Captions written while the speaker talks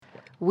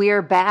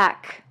We're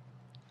back.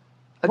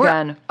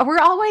 Again. We're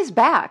always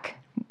back.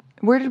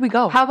 Where did we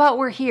go? How about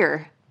we're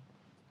here?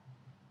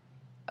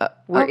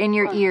 We're in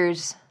your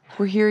ears.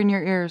 We're here in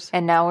your ears.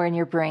 And now we're in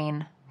your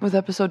brain. With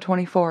episode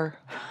 24.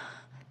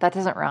 That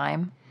doesn't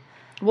rhyme.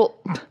 Well,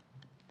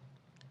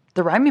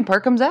 the rhyming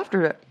part comes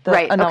after it.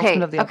 The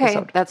announcement of the episode.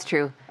 Okay, that's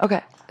true.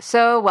 Okay.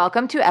 So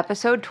welcome to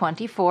episode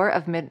 24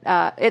 of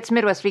it's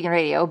Midwest Vegan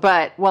Radio,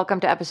 but welcome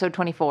to episode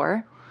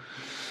 24.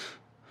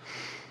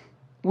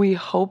 We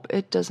hope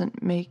it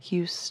doesn't make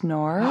you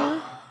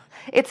snore.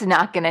 It's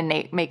not going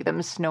to make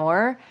them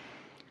snore.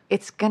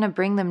 It's going to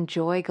bring them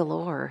joy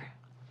galore.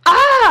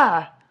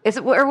 Ah!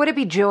 Or would it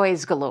be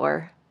joys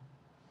galore?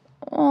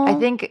 Oh. I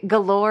think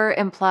galore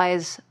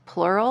implies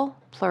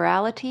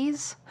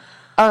pluralities.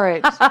 All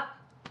right.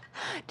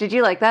 Did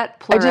you like that?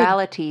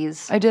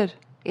 Pluralities. I did.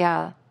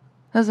 Yeah.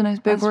 That was a nice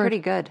big That's word. pretty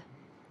good.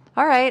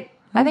 All right.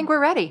 I think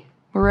we're ready.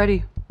 We're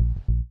ready.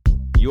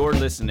 You're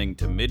listening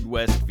to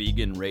Midwest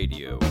Vegan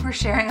Radio We're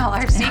sharing all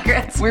our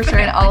secrets. We're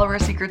sharing all of our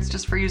secrets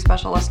just for you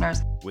special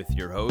listeners. with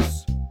your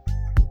hosts,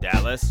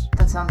 Dallas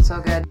That sounds so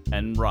good.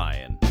 and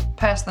Ryan.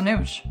 Pass the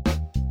news.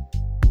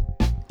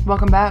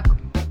 Welcome back.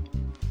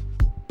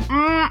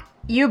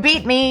 You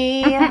beat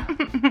me.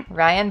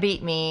 Ryan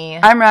beat me.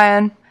 I'm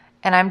Ryan.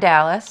 And I'm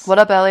Dallas. What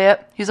up,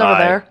 Elliot? He's over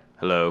there.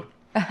 Hello.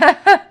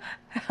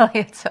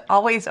 It's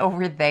always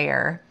over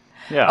there.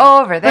 Yeah.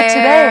 Over there.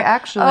 today,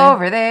 actually.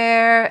 Over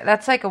there.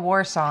 That's like a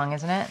war song,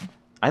 isn't it?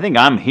 I think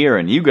I'm here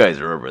and you guys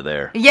are over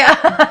there.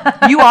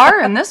 Yeah. You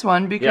are in this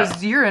one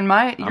because Yeah. you're in in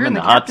the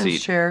the hot captain's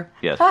seat. chair.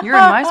 Yes. You're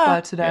in my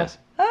spot today. Yes.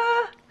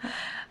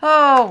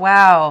 Oh,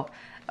 wow.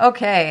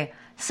 Okay.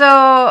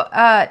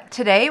 So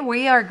today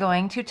we are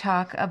going to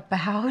talk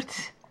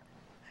about...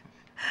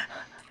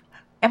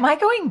 Am I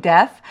going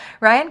deaf?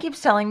 Ryan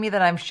keeps telling me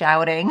that I'm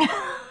shouting.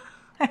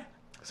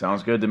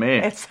 Sounds good to me.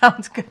 It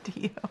sounds good to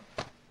you.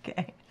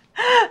 Okay.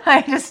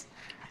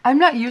 I'm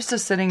not used to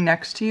sitting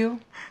next to you.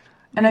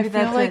 And Maybe I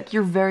feel that's like it.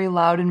 you're very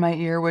loud in my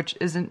ear, which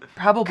isn't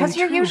probably Because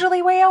you're true.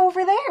 usually way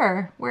over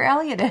there, where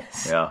Elliot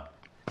is. Yeah.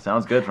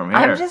 Sounds good from here.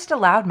 I'm just a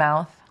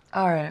loudmouth.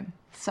 All right.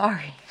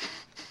 Sorry.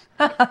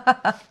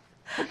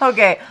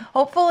 Okay.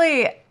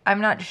 Hopefully, I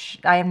am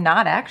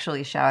not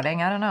actually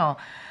shouting. I don't know.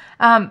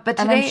 But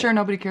today, And I'm sure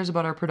nobody cares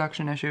about our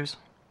production issues.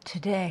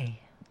 today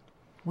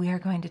we are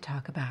going to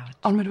talk about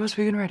On Midwest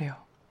Vegan Radio.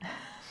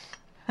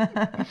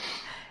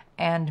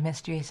 and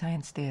Mystery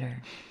Science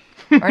Theater.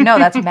 Or no,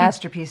 that's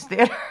Masterpiece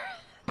Theater.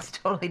 It's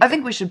totally. I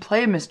think we should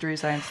play Mystery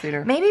Science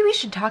Theater. Maybe we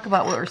should talk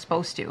about what we're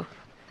supposed to,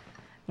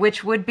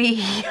 which would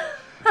be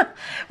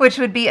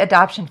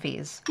adoption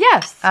fees.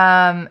 Yes.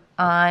 On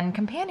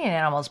companion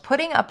animals,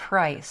 putting a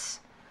price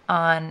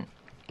on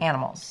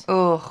animals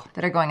Ugh.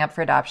 that are going up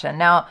for adoption.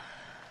 Now,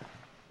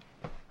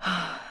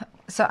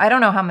 so I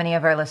don't know how many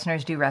of our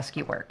listeners do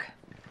rescue work,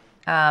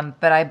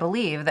 but I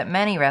believe that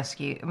many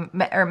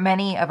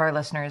of our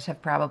listeners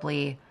have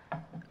probably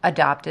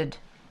adopted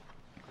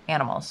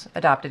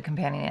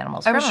companion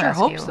animals. I from would a sure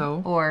hope rescue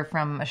so. or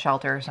from a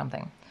shelter or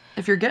something.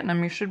 If you're getting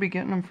them, you should be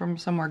getting them from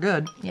somewhere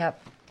good.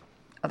 Yep.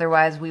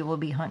 Otherwise, we will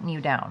be hunting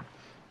you down.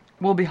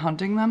 We'll be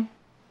hunting them.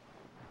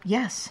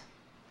 Yes,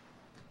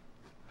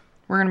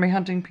 We're going to be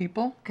hunting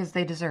people. because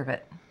they deserve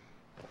it.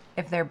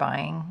 If they're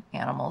buying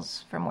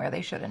animals from where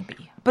they shouldn't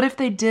be. But if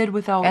they did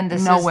without And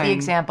this knowing, is the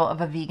example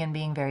of a vegan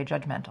being very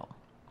judgmental.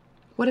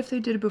 what if they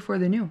did it before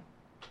they knew?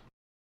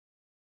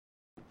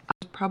 I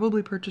was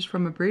probably purchased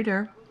from a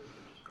breeder.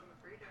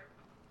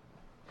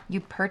 You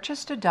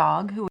purchased a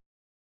dog who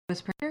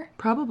was breeder?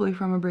 Probably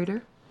from a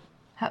breeder.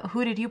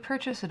 Who did you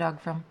purchase a dog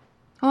from?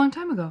 A long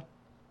time ago.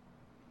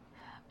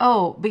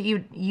 Oh, but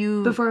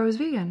you... Before I was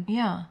vegan.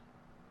 Yeah.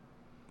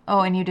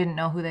 Oh, and you didn't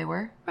know who they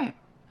were? Right.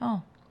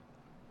 Oh.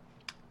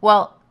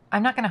 Well,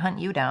 I'm not going to hunt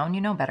you down.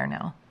 You know better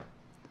now.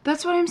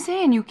 That's what I'm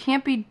saying. You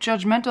can't be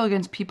judgmental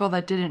against people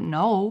that didn't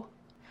know.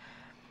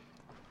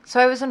 So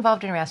I was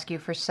involved in rescue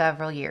for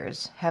several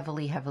years.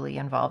 Heavily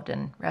involved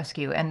in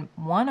rescue. And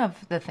one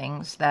of the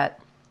things that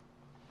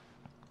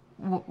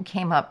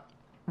came up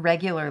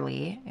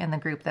regularly in the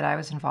group that I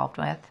was involved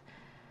with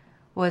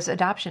was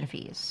adoption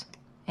fees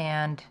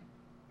and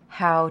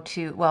how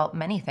to, well,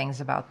 many things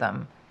about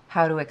them,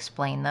 how to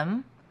explain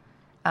them,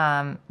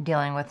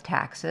 dealing with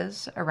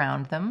taxes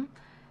around them,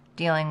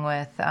 dealing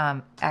with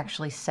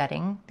actually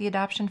setting the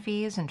adoption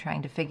fees and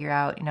trying to figure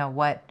out,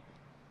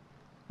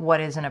 what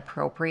is an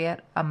appropriate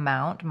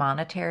amount,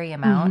 monetary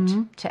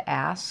amount to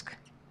ask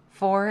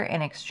for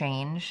in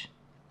exchange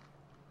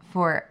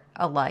for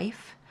a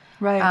life.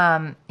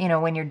 Right.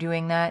 When you're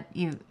doing that,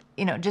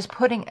 just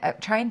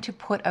trying to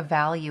put a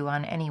value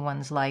on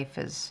anyone's life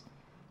is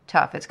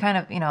tough. It's kind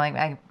of, like,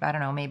 I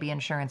don't know, maybe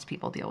insurance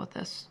people deal with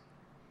this.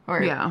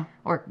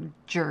 Or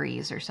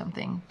juries or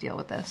something deal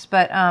with this.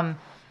 But,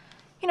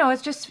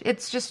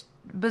 it's just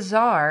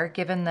bizarre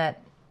given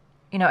that,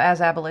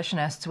 as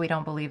abolitionists, we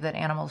don't believe that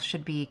animals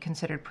should be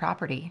considered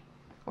property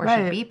or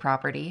should be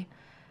property.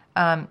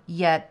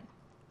 Yet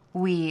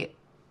we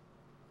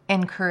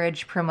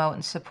encourage, promote,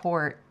 and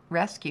support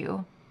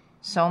rescue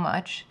so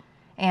much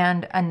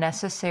And a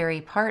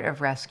necessary part of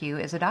rescue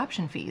is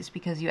adoption fees,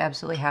 because you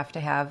absolutely have to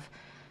have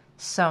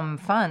some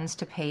funds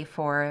to pay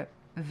for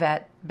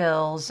vet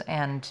bills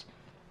and,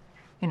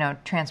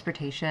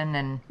 transportation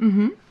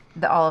and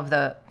all of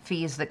the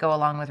fees that go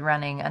along with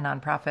running a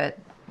nonprofit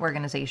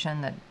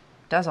organization that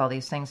does all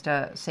these things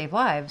to save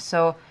lives.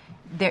 So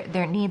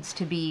there needs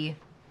to be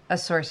a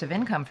source of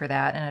income for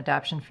that, and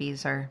adoption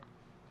fees are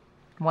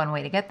one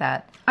way to get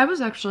that. I was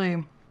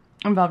actually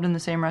involved in the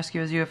same rescue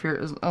as you,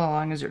 as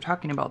long as you're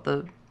talking about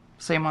the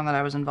same one that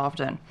I was involved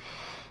in.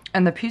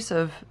 And the piece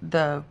of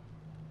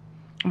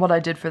what I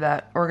did for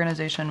that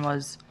organization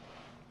was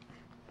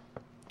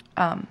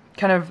kind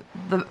of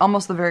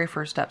almost the very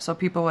first step. So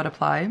people would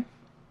apply,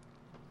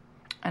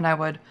 and I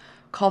would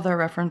call their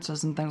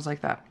references and things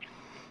like that.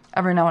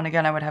 Every now and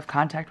again, I would have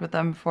contact with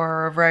them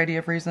for a variety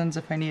of reasons,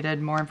 if I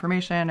needed more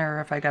information or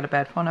if I got a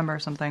bad phone number or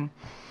something.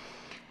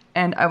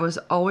 And I was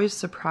always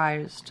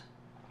surprised,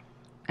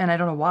 and I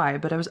don't know why,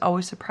 but I was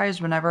always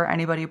surprised whenever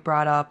anybody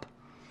brought up,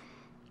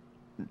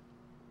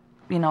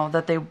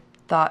 that they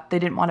thought they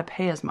didn't want to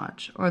pay as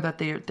much, or that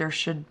there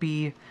should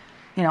be,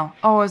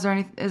 is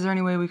there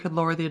any way we could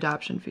lower the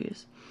adoption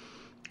fees?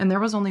 And there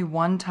was only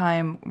one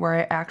time where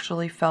I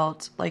actually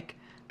felt like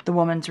the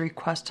woman's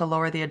request to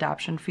lower the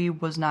adoption fee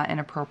was not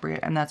inappropriate,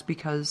 and that's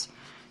because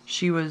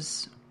she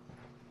was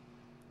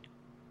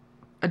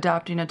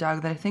adopting a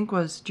dog that I think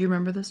was, do you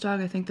remember this dog?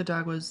 I think the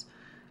dog was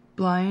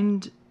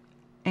blind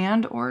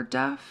and or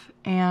deaf,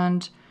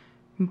 and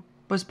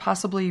was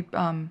possibly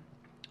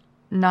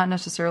not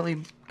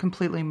necessarily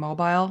completely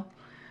mobile.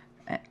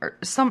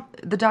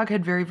 The dog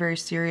had very, very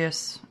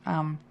serious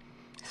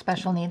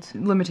Special needs.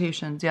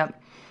 Limitations,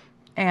 yep.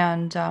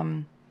 And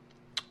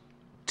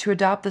to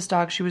adopt this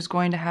dog, she was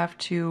going to have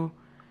to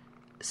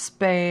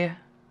spay,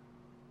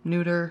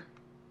 neuter,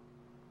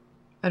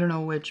 I don't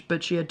know which,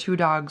 but she had 2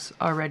 dogs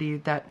already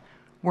that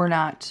were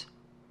not...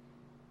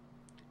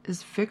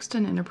 Is fixed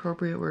an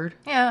inappropriate word?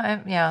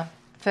 Yeah.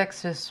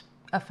 Fixed is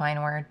a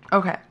fine word.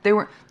 Okay. They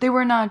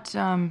were not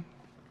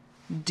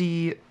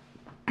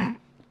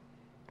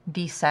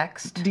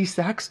Desexed.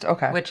 Desexed?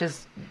 Okay. Which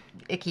is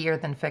ickier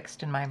than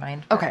fixed in my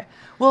mind. Okay.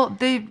 Well,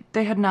 they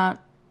had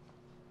not...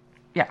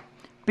 Yeah.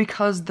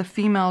 Because the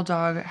female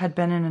dog had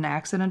been in an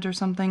accident or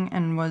something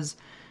and was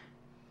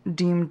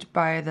deemed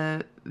by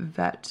the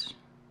vet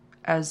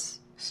as...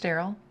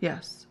 Sterile?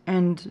 Yes.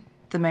 And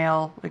the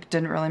male,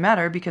 didn't really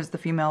matter because the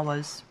female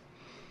was...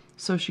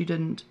 So she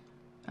didn't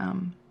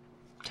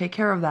take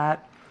care of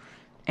that.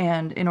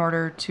 And in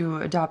order to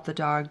adopt the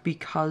dog,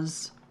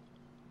 because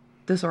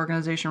this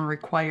organization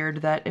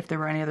required that if there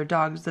were any other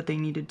dogs, that they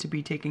needed to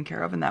be taken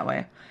care of in that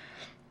way.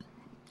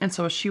 And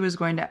so she was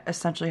going to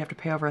essentially have to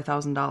pay over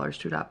 $1,000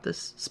 to adopt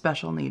this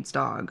special needs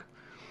dog.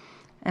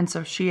 And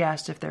so she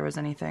asked if there was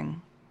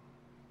anything,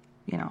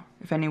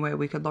 if any way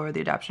we could lower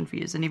the adoption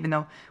fees. And even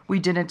though we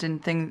did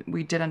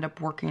end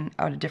up working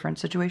out a different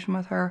situation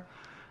with her.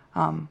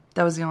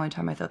 That was the only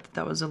time I thought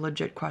that was a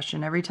legit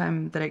question. Every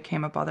time that it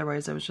came up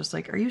otherwise, I was just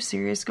like, are you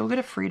serious? Go get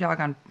a free dog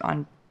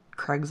on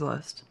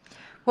Craigslist.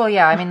 Well,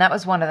 yeah, I mean, that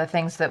was one of the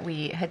things that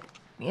we had,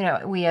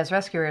 we as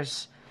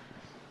rescuers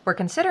were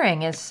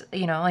considering is,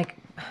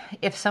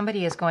 if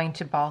somebody is going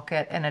to balk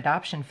at an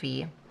adoption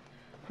fee,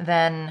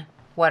 then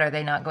what, are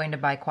they not going to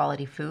buy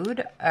quality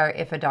food? Or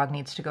if a dog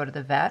needs to go to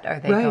the vet, are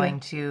they going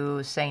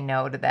to say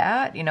no to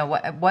that?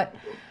 What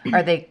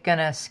are they going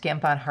to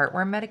skimp on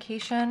heartworm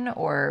medication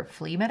or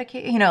flea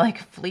medication,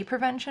 flea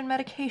prevention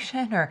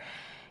medication, or,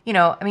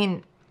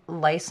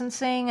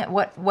 licensing?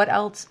 What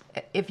else?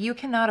 If you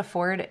cannot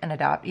afford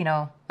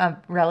a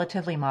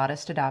relatively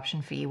modest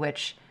adoption fee,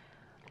 which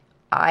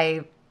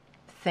I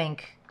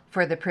think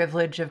for the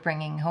privilege of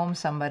bringing home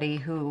somebody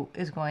who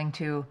is going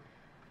to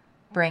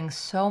bring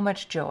so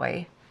much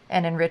joy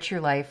and enrich your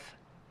life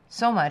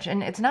so much.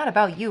 And it's not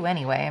about you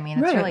anyway. I mean,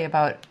 it's really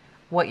about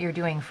what you're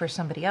doing for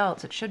somebody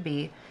else. It should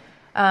be,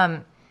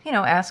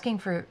 asking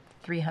for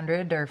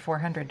 $300 or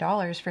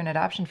 $400 for an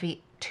adoption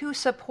fee to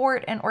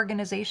support an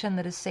organization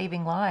that is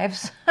saving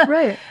lives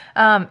right.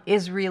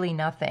 Is really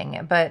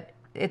nothing. But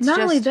it's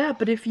not only that,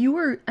 but if you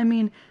were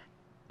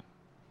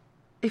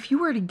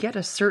to get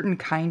a certain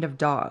kind of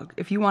dog,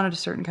 if you wanted a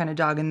certain kind of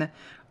dog, and the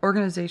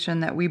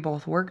organization that we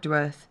both worked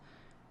with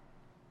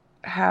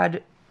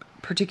had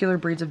particular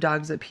breeds of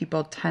dogs that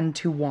people tend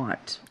to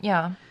want.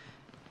 Yeah.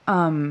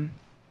 And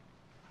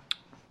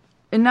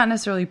not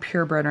necessarily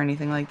purebred or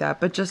anything like that,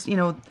 but just,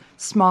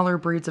 smaller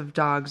breeds of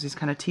dogs, these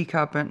kind of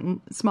teacup and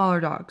smaller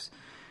dogs.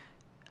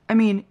 I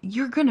mean,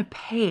 you're going to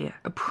pay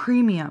a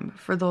premium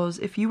for those.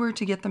 If you were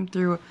to get them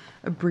through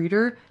a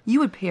breeder, you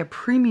would pay a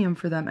premium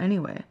for them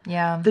anyway.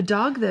 Yeah. The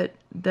dog that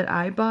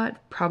I bought,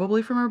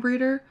 probably from a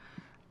breeder,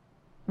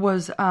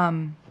 was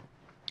a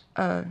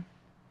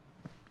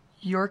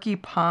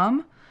Yorkie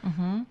Pom,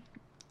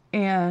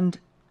 and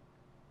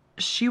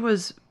she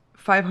was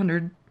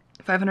 $500,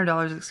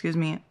 excuse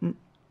me,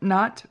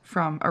 not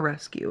from a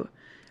rescue,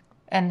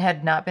 and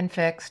had not been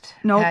fixed.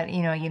 No,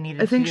 you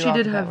needed. I think to do she all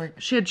did the have. work.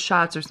 She had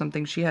shots or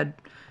something. She had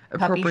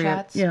appropriate. Puppy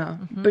shots? Yeah,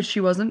 but she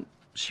wasn't.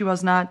 She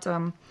was not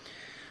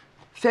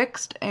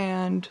fixed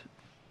and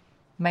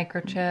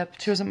Microchipped.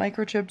 she wasn't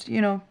microchipped,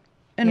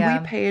 and Yeah.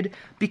 we paid,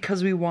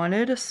 because we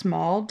wanted a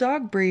small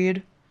dog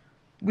breed,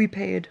 we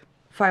paid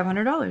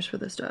 $500 for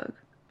this dog.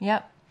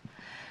 Yep.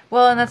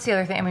 Well, and that's the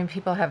other thing. I mean,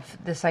 people have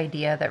this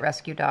idea that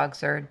rescue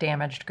dogs are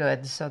damaged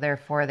goods, so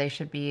therefore they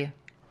should be,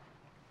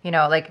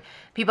 like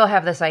people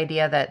have this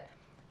idea that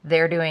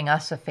they're doing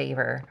us a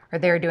favor or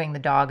they're doing the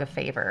dog a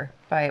favor,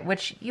 by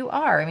which you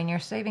are. I mean, you're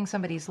saving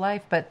somebody's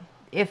life, but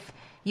if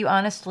you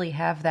honestly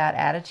have that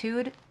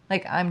attitude,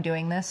 like I'm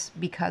doing this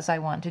because I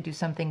want to do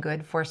something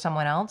good for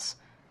someone else,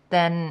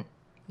 then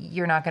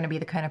you're not going to be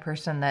the kind of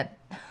person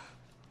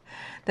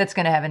that's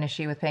going to have an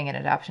issue with paying an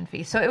adoption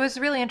fee. So it was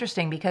really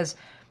interesting because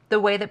the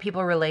way that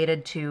people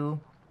related to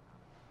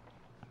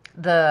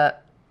the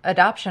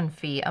adoption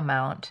fee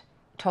amount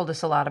told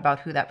us a lot about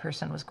who that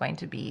person was going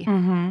to be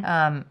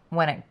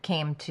when it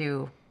came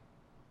to,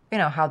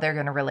 how they're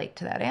going to relate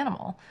to that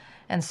animal.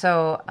 And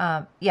so,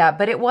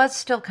 but it was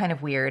still kind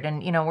of weird.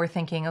 And, we're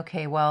thinking,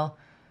 okay, well,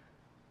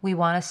 we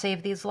want to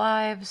save these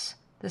lives.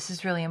 This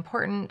is really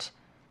important.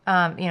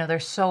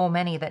 There's so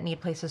many that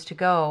need places to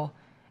go.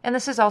 And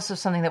this is also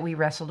something that we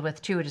wrestled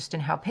with, too, just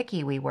in how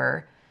picky we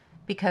were.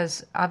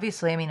 Because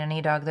obviously, I mean,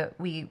 any dog that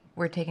we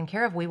were taking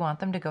care of, we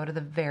want them to go to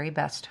the very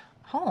best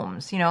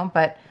homes,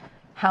 but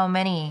how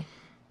many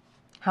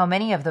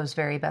of those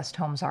very best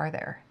homes are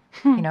there?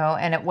 And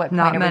at what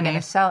point are we going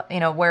to sell,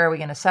 where are we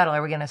going to settle?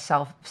 Are we going to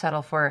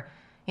settle for,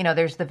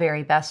 there's the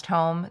very best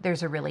home,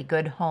 there's a really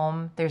good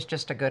home, there's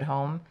just a good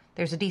home,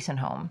 there's a decent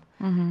home,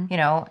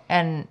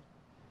 and,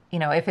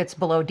 if it's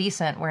below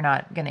decent, we're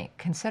not going to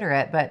consider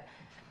it, but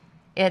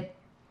it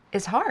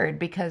is hard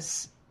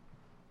because,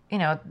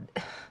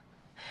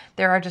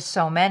 there are just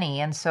so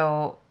many. And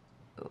so,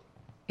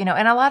 and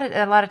a lot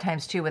of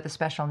times too, with the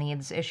special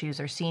needs issues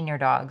or senior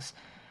dogs,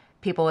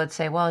 people would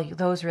say, well,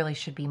 those really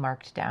should be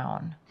marked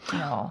down,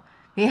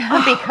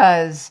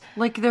 because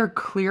like their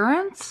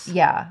clearance.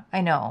 Yeah,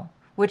 I know,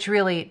 which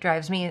really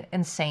drives me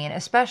insane,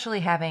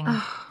 especially having,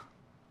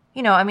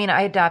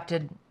 I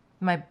adopted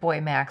my boy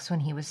Max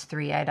when he was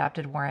 3. I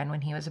adopted Warren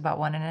when he was about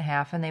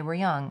 1.5, and they were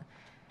young,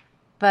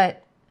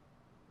 but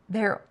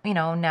they're,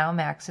 now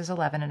Max is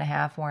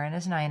 11.5, Warren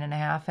is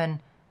 9.5, and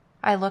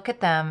I look at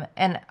them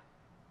and,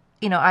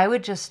 I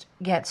would just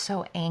get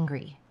so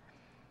angry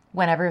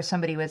whenever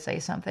somebody would say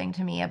something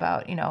to me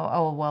about,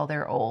 oh, well,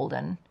 they're old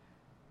and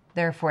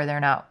therefore they're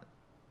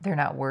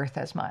not worth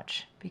as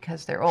much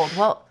because they're old.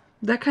 Well,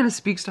 that kind of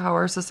speaks to how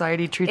our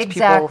society treats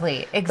people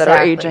that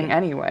are aging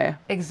anyway.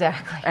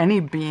 Exactly. Any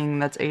being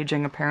that's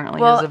aging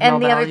apparently is of no value. Well,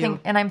 and the other thing,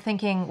 and I'm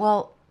thinking,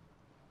 well,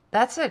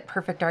 that's a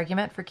perfect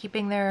argument for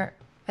keeping their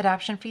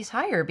adoption fees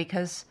higher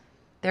because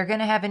they're going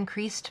to have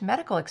increased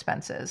medical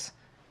expenses.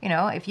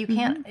 If you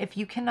can't, if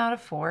you cannot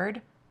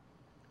afford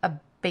a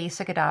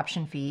basic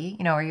adoption fee,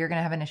 or you're going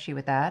to have an issue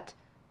with that,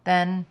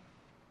 then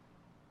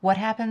what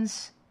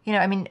happens?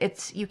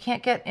 You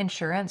can't get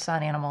insurance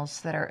on animals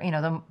that are,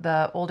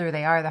 the older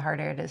they are, the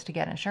harder it is to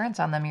get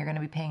insurance on them. You're going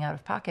to be paying out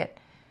of pocket,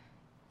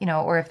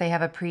 or if they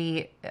have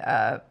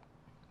a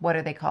what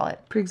do they call it?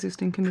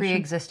 Pre-existing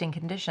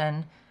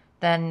condition,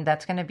 then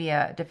that's going to be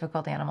a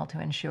difficult animal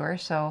to insure.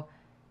 So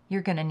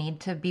you're going to need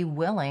to be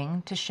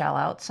willing to shell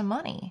out some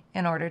money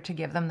in order to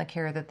give them the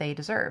care that they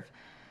deserve.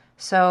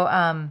 So,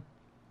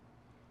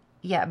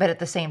 but at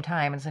the same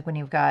time, it's like when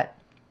you've got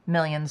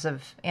millions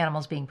of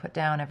animals being put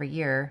down every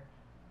year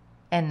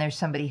and there's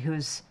somebody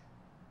who's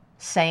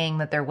saying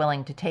that they're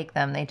willing to take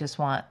them, they just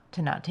want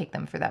to not take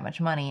them for that much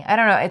money. I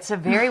don't know. It's a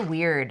very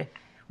weird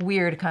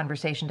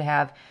conversation to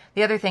have.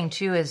 The other thing,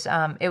 too, is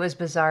it was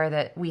bizarre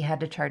that we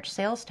had to charge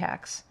sales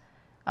tax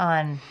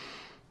on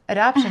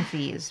adoption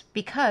fees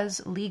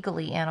because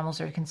legally animals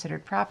are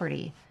considered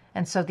property.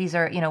 And so these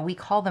are, we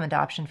call them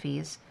adoption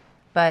fees,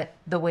 but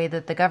the way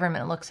that the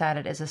government looks at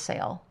it is a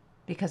sale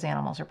because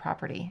animals are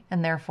property.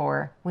 And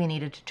therefore, we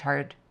needed to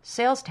charge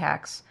sales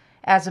tax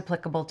as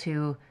applicable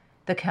to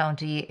the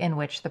county in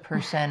which the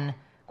person,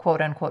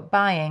 quote unquote,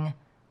 buying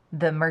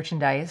the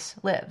merchandise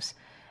lives.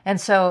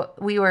 And so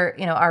we were,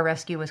 our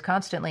rescue was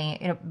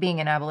constantly, being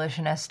an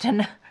abolitionist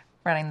and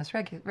running this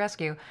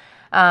rescue,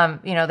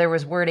 there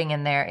was wording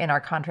in there in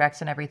our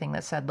contracts and everything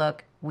that said,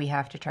 look, we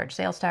have to charge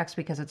sales tax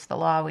because it's the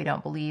law. We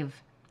don't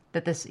believe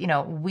that this,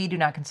 we do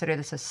not consider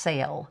this a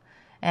sale.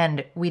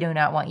 And we do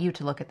not want you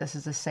to look at this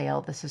as a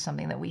sale. This is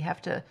something that we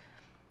have to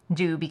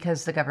do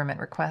because the government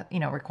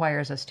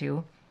requires us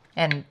to.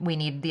 And we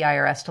need the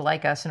IRS to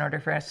like us in order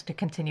for us to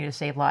continue to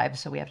save lives.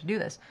 So we have to do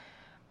this.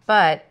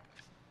 But,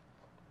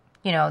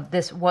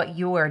 what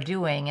you are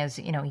doing is,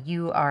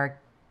 you are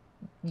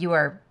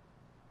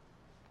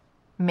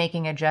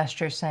making a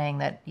gesture saying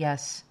that,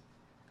 yes,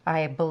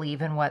 I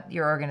believe in what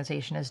your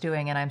organization is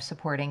doing and I'm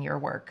supporting your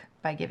work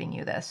by giving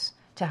you this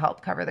to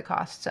help cover the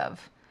costs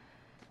of,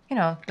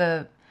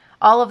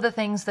 all of the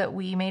things that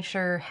we made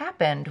sure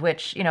happened,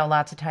 which,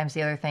 lots of times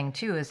the other thing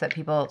too is that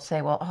people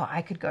say, well,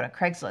 I could go to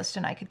Craigslist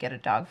and I could get a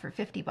dog for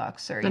 $50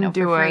 or,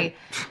 for free.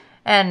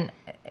 And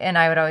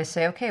I would always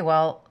say, okay,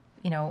 well,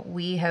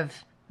 we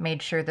have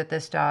made sure that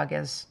this dog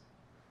is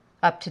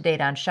up to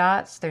date on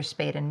shots. They're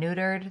spayed and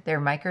neutered. They're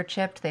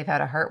microchipped. They've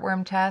had a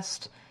heartworm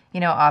test.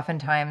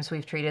 Oftentimes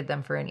we've treated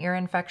them for an ear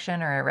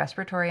infection or a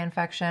respiratory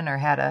infection or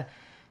had a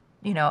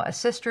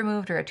cyst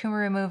removed or a tumor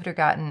removed or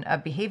gotten a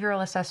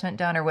behavioral assessment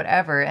done or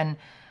whatever. And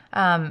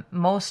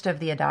most of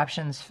the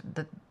adoptions,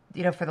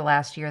 for the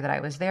last year that I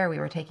was there, we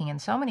were taking in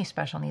so many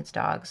special needs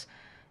dogs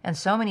and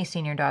so many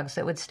senior dogs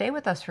that would stay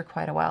with us for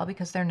quite a while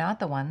because they're not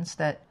the ones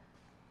that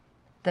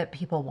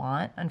people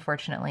want,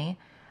 unfortunately.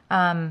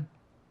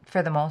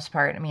 For the most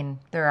part, I mean,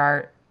 there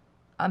are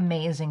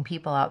amazing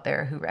people out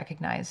there who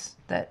recognize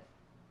that,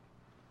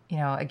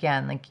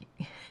 again, like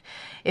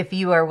if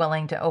you are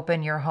willing to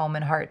open your home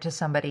and heart to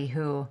somebody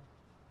who,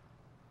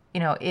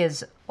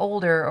 is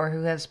older or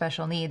who has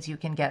special needs, you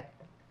can get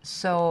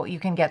so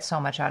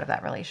much out of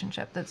that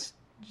relationship. That's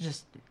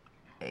just,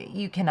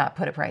 you cannot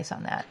put a price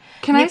on that.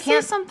 Can I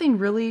say something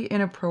really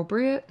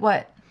inappropriate?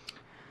 What?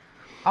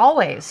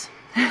 Always.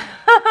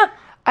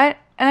 I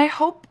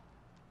hope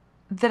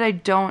that I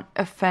don't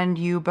offend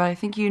you, but I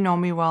think you know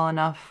me well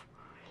enough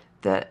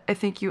that I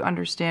think you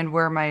understand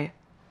where my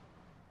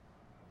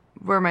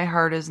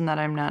heart is and that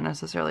I'm not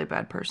necessarily a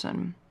bad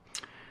person.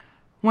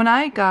 When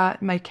I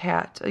got my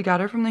cat, I got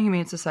her from the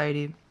Humane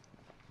Society,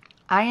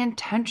 I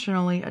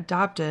intentionally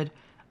adopted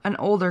an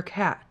older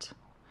cat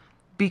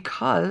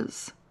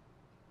because,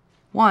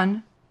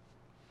 one,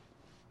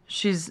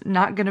 she's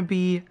not going to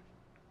be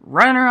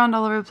running around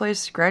all over the place,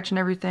 scratching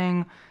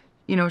everything.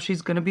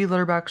 She's going to be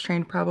litter box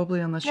trained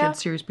probably unless she had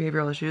serious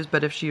behavioral issues.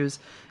 But if she was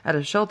at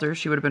a shelter,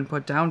 she would have been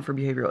put down for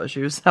behavioral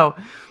issues. So,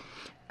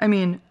 I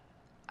mean,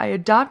 I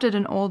adopted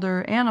an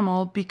older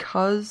animal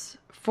because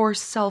for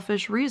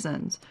selfish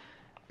reasons.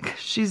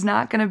 She's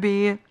not going to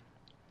be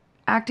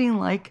acting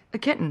like a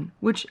kitten,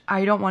 which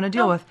I don't want to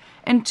deal with.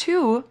 And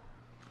two,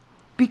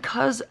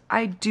 because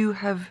I don't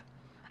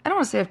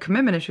want to say I have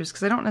commitment issues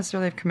because I don't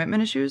necessarily have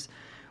commitment issues,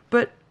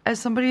 but as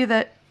somebody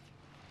that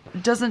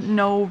doesn't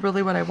know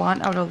really what I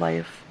want out of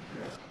life,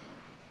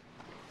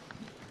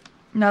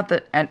 not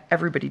that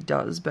everybody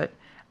does, but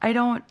I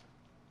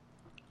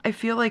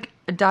feel like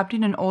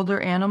adopting an older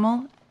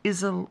animal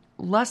is a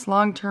less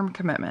long-term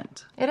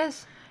commitment. It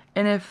is.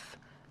 And if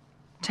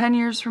 10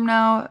 years from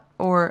now,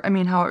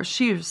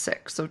 she was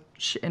 6, I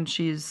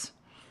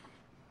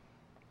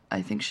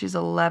think she's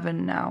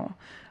 11 now,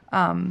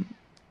 or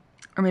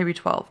maybe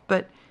 12.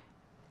 But,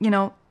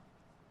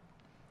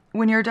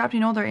 when you're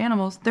adopting older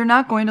animals, they're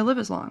not going to live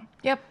as long.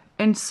 Yep.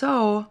 And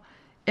so,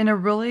 in a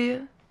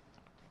really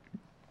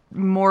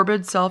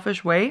morbid,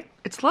 selfish way,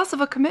 it's less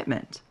of a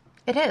commitment.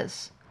 It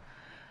is.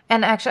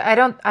 And actually, I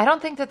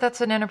don't think that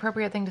that's an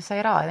inappropriate thing to say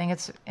at all. I think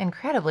it's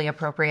incredibly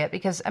appropriate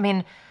because,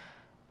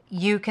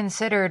 you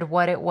considered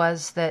what it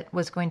was that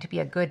was going to be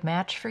a good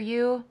match for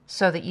you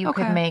so that you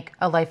could make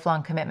a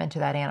lifelong commitment to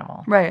that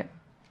animal. Right.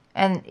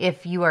 And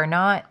if you are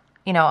not,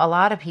 a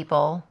lot of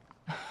people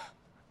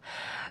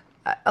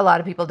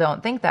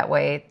don't think that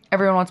way.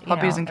 Everyone wants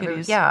puppies and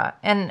kitties. Yeah.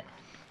 And,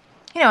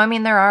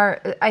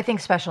 I think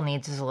special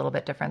needs is a little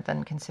bit different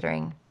than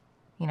considering,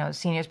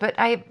 seniors. But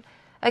I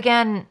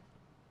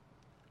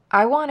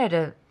wanted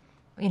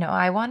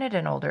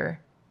an older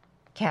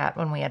cat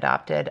when we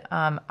adopted.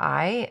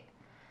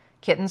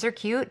 Kittens are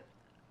cute.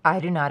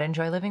 I do not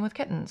enjoy living with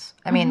kittens.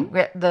 We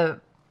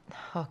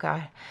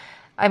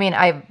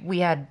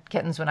had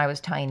kittens when I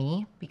was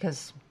tiny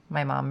because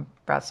my mom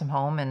brought some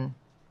home and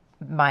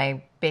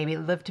my baby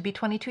lived to be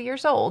 22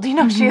 years old.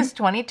 She is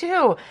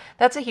 22.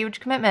 That's a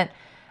huge commitment.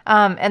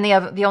 And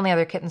the only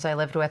other kittens I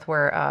lived with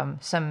were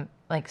some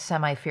like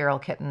semi-feral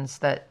kittens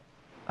that,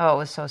 it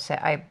was so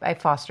sad. I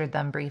fostered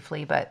them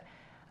briefly, but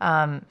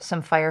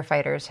some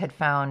firefighters had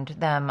found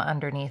them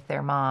underneath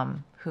their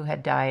mom who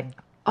had died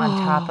on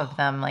top of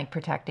them, like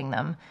protecting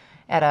them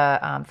at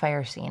a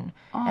fire scene.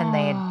 And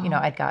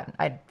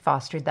I'd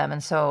fostered them.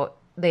 And so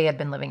they had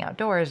been living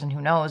outdoors and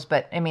who knows,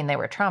 but they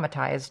were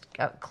traumatized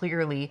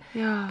clearly.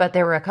 Yeah. But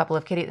there were a couple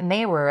of kitties and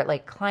they were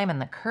like climbing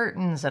the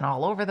curtains and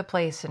all over the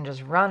place and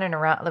just running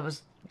around. It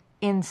was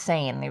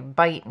insane. They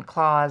bite and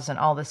claws and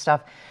all this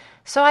stuff.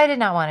 So I did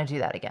not want to do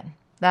that again.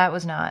 That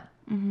was not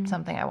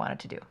something I wanted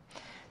to do.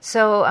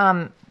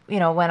 So,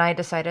 when I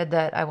decided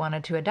that I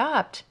wanted to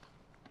adopt,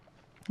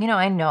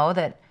 I know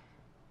that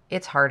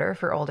it's harder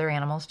for older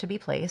animals to be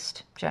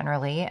placed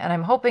generally. And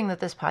I'm hoping that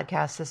this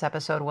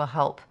episode will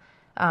help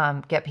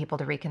get people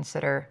to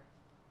reconsider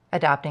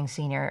adopting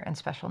senior and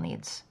special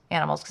needs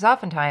animals. Because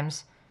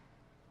oftentimes,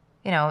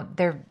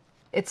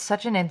 it's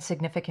such an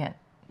insignificant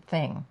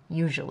thing,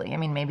 usually.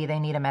 Maybe they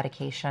need a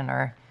medication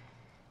or,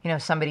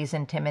 somebody's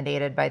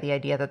intimidated by the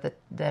idea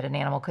that an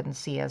animal couldn't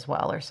see as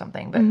well or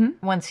something.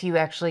 But once you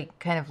actually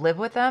kind of live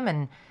with them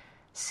and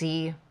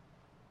see,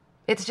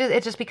 it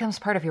just becomes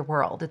part of your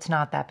world. It's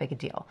not that big a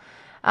deal.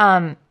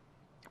 But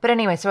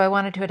anyway, so I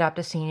wanted to adopt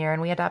a senior,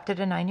 and we adopted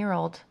a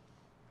 9-year-old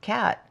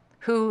cat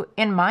who,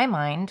 in my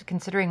mind,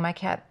 considering my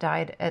cat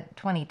died at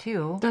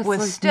 22,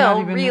 was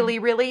still really,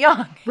 really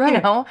young,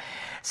 right.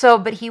 So,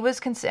 but he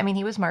was,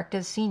 he was marked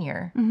as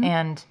senior,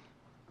 and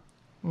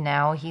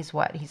now he's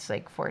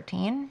like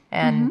 14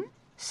 and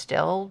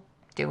still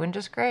doing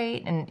just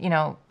great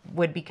and,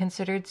 would be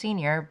considered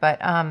senior, but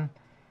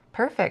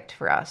perfect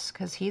for us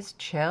because he's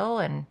chill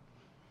and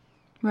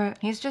Right.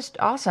 he's just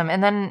awesome.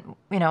 And then,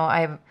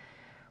 I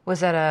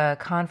was at a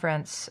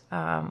conference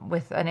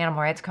with an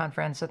animal rights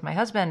conference with my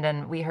husband,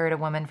 and we heard a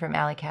woman from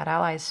Alley Cat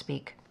Allies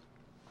speak.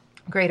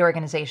 Great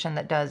organization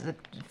that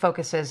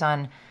focuses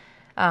on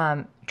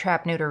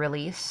trap, neuter,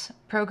 release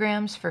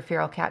programs for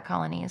feral cat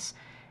colonies,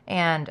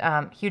 and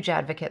huge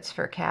advocates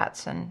for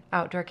cats and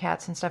outdoor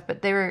cats and stuff.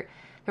 But there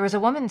was a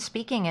woman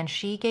speaking, and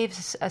she gave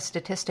a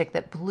statistic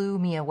that blew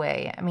me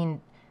away. I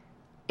mean,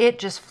 it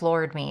just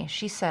floored me.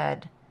 She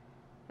said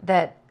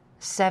that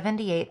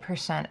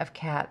 78% of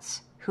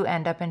cats who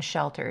end up in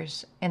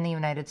shelters in the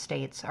United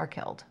States are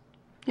killed.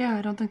 Yeah,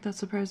 I don't think that's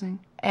surprising.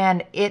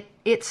 And it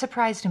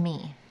surprised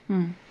me,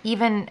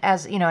 even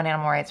as, an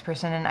animal rights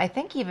person. And I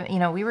think even,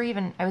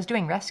 I was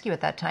doing rescue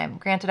at that time.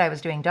 Granted, I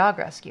was doing dog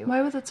rescue.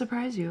 Why would that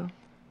surprise you?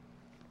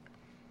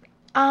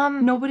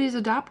 Nobody's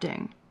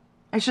adopting.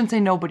 I shouldn't say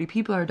nobody.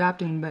 People are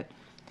adopting, but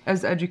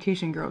as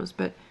education grows.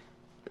 But,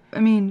 I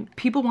mean,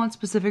 people want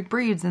specific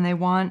breeds, and they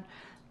want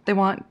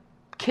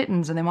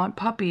kittens, and they want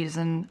puppies,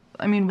 and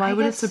I mean, why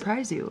would it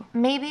surprise you?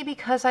 Maybe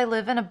because I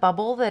live in a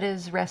bubble that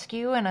is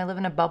rescue, and I live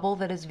in a bubble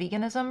that is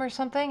veganism or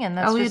something, and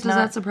that's Elliot, just does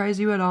that surprise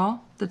you at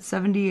all? That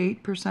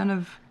 78%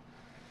 of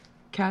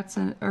cats,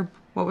 or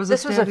what was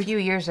this was a few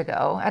years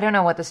ago. I don't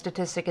know what the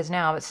statistic is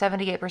now, but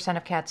 78%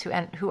 of cats who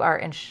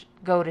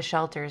go to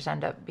shelters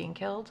end up being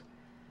killed.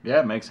 Yeah,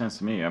 it makes sense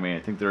to me. I mean,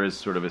 I think there is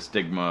sort of a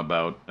stigma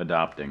about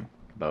adopting,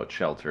 about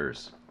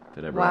shelters,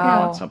 that everyone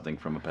wants something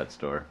from a pet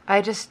store.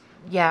 I don't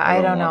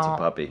know. Wants a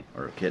puppy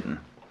or a kitten.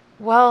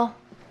 Well,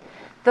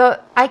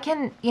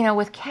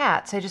 with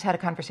cats, I just had a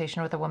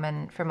conversation with a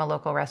woman from a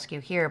local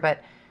rescue here,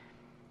 but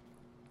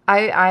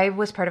I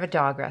was part of a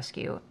dog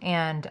rescue,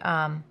 and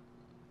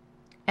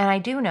I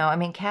do know, I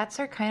mean, cats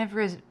are kind of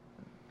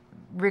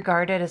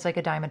regarded as like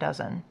a dime a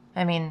dozen.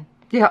 I mean,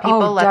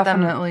 people let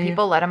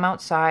them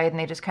outside, and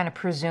they just kind of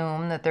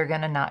presume that they're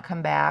going to not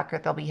come back, or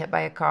they'll be hit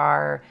by a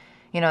car.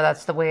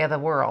 That's the way of the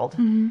world.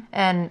 Mm-hmm.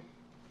 And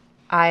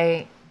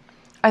I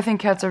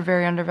think cats are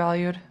very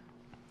undervalued.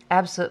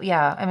 Absolutely,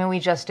 yeah. I mean, we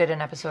just did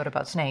an episode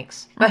about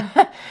snakes.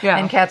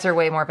 And cats are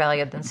way more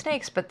valued than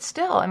snakes. But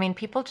still, I mean,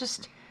 people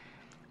just...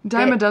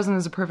 Dime a dozen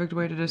is a perfect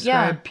way to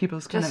describe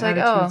people's kind of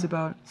attitudes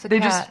about...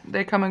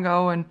 They come and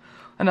go, and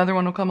another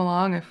one will come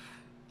along if...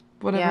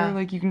 Whatever,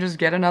 like you can just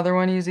get another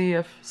one easy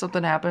if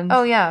something happens.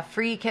 Oh, yeah,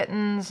 free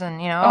kittens,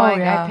 and,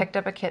 I picked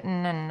up a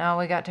kitten, and,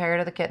 we got tired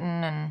of the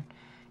kitten, and,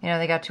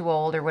 they got too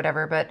old or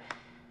whatever, but...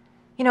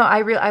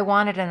 I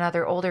wanted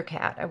another older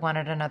cat. I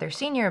wanted another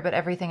senior, but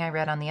everything I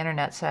read on the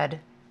internet said,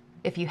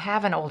 if you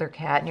have an older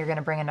cat and you're going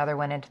to bring another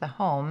one into the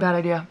home... Bad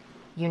idea.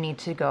 You need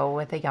to go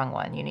with a young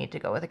one. You need to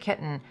go with a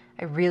kitten.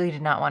 I really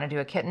did not want to do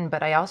a kitten,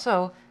 but I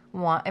also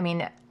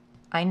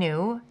I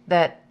knew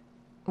that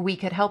we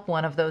could help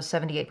one of those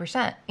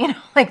 78%, we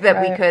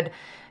could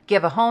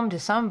give a home to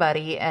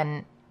somebody,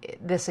 and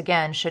this,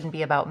 again, shouldn't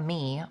be about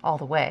me all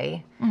the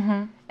way.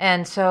 Mm-hmm.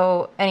 And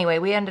so, anyway,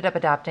 we ended up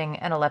adopting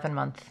an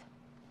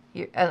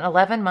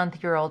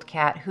 11-month-year-old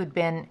cat who'd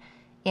been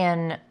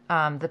in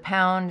the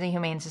Pound, the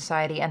Humane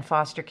Society, and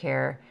foster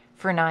care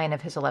for 9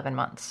 of his 11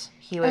 months.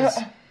 He was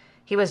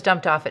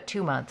dumped off at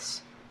 2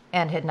 months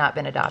and had not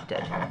been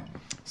adopted.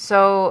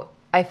 So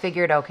I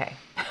figured, okay,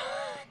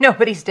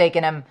 nobody's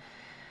taking him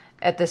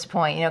at this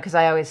point, because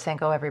I always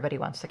think, everybody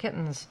wants the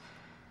kittens.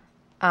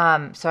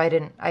 So I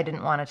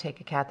didn't want to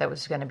take a cat that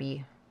was going to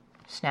be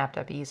snapped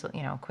up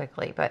easily,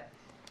 quickly. But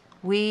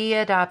we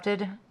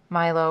adopted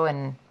Milo,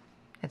 and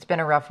it's been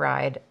a rough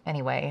ride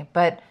anyway.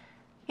 But,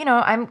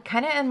 I'm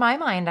kind of, in my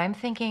mind, I'm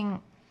thinking,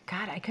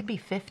 God, I could be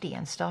 50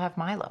 and still have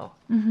Milo,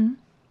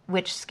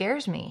 which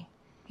scares me.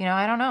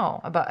 I don't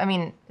know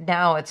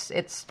now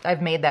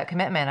I've made that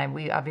commitment.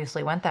 We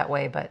obviously went that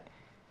way, but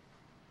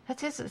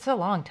it's a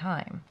long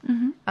time.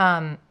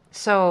 Mm-hmm.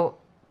 So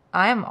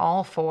I'm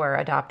all for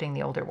adopting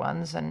the older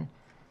ones and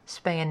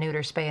spay and neuter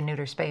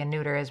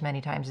as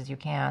many times as you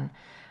can.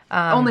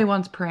 Only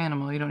once per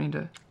animal. You don't need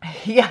to.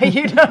 Yeah,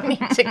 you don't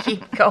need to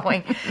keep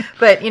going.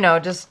 But,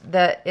 just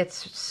that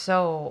it's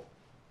so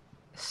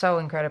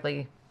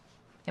incredibly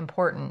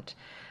important.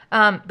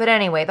 But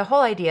anyway, the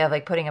whole idea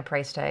of putting a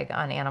price tag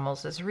on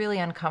animals is really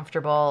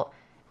uncomfortable.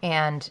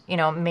 And,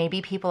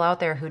 maybe people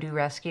out there who do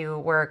rescue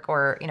work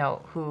or,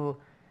 who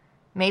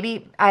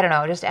maybe, I don't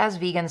know, just as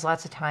vegans,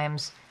 lots of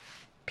times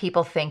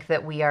people think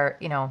that we are,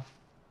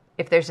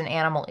 if there's an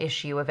animal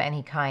issue of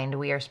any kind,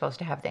 we are supposed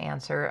to have the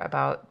answer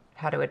about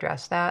how to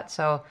address that.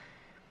 So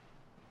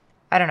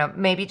I don't know,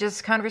 maybe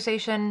just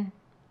conversation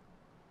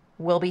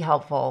will be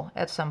helpful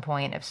at some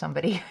point if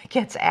somebody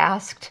gets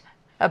asked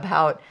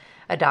about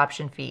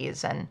adoption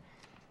fees and,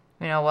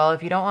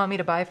 if you don't want me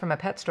to buy from a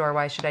pet store,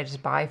 why should I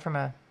just buy from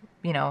a,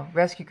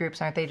 rescue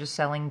groups, aren't they just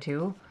selling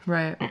too?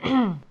 Right.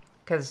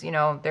 Because,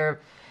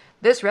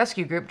 this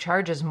rescue group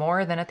charges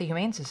more than at the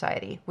Humane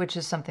Society, which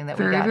is something that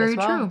we got as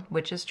well. True.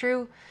 Which is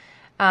true.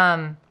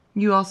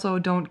 You also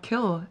don't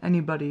kill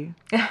anybody.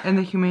 And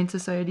the Humane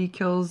Society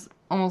kills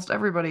almost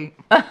everybody.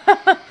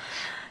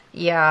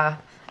 Yeah.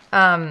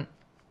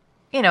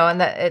 You know,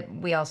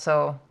 and we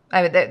also,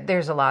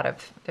 there's a lot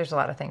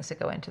of things that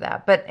go into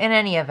that. But in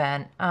any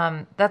event,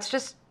 that's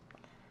just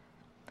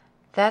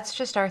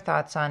our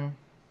thoughts on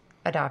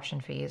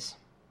adoption fees.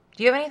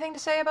 Do you have anything to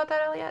say about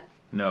that, Elliot?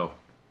 No.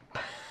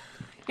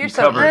 You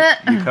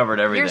covered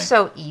everything. You're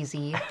so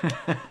easy.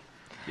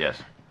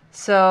 Yes.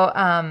 So,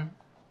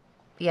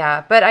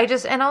 yeah, but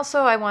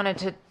I wanted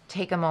to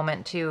take a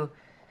moment to,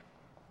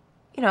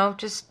 you know,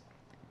 just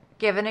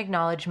give an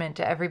acknowledgement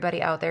to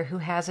everybody out there who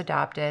has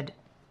adopted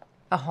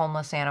a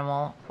homeless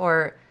animal,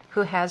 or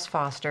who has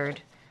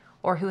fostered,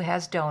 or who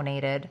has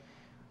donated,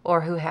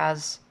 or who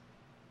has,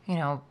 you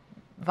know,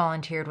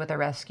 volunteered with a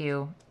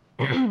rescue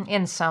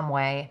in some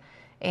way,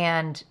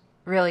 and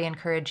really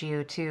encourage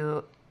you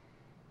to,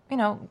 you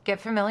know, get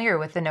familiar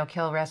with the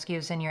no-kill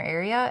rescues in your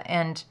area.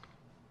 And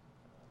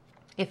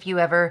if you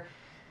ever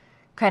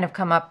kind of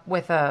come up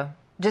with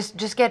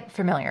just get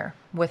familiar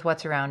with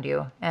what's around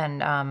you.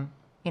 And,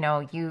 you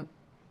know, you're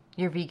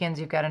vegans,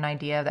 you've got an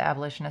idea of the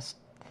abolitionist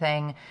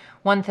thing.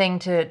 One thing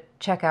to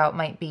check out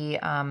might be,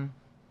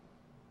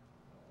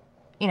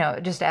 you know,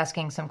 just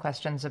asking some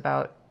questions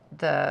about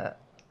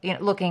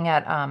looking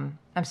at, I'm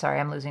sorry,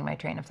 I'm losing my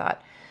train of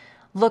thought.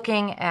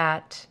 Looking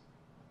at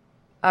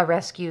a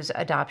rescue's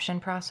adoption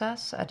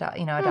process,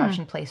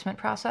 adoption placement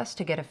process,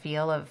 to get a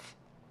feel of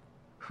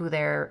who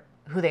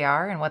they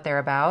are and what they're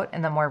about.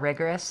 And the more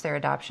rigorous their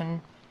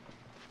adoption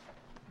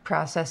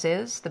process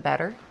is, the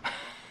better,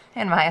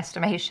 in my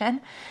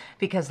estimation,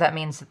 because that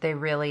means that they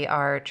really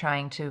are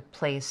trying to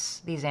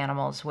place these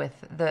animals with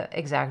the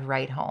exact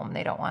right home.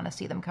 They don't want to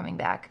see them coming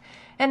back.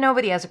 And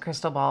nobody has a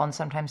crystal ball, and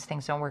sometimes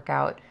things don't work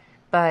out.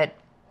 But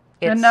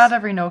and not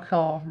every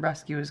no-kill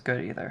rescue is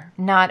good either.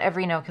 Not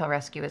every no-kill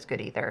rescue is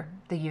good either.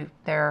 There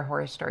are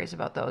horror stories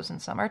about those,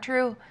 and some are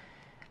true.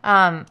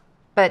 But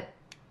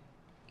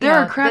there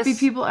are crappy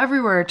people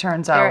everywhere, it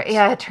turns out.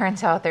 Yeah, it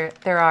turns out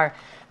there are.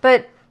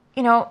 But,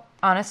 you know,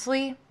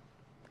 honestly,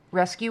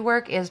 rescue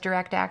work is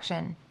direct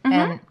action. Mm-hmm.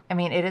 And, I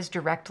mean, it is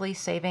directly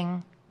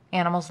saving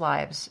animals'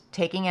 lives,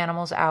 taking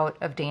animals out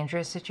of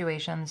dangerous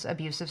situations,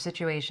 abusive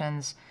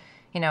situations,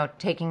 you know,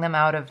 taking them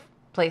out of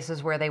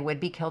places where they would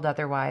be killed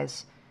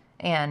otherwise,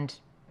 and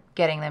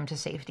getting them to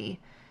safety.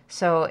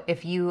 So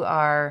if you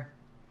are,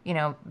 you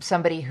know,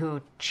 somebody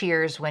who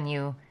cheers when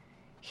you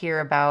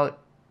hear about,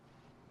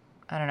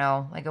 I don't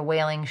know, like a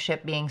whaling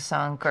ship being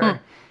sunk,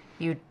 or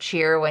you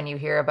cheer when you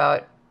hear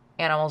about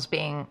animals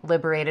being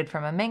liberated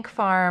from a mink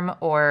farm,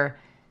 or,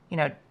 you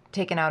know,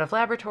 taken out of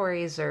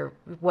laboratories or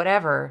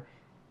whatever,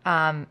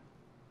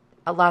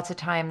 lots of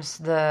times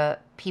the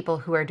people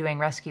who are doing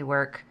rescue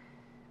work,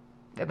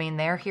 I mean,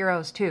 they're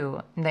heroes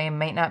too. They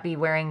might not be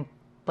wearing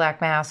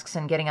black masks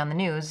and getting on the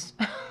news,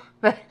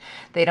 but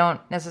they don't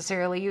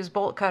necessarily use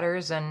bolt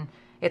cutters, and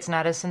it's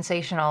not as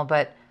sensational.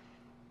 But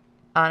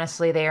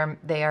honestly, they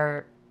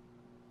are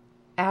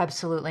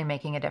absolutely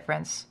making a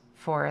difference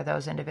for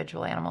those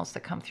individual animals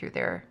that come through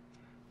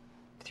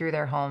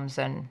their homes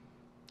and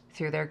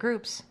through their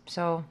groups.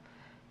 So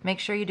make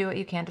sure you do what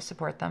you can to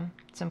support them.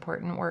 It's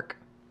important work.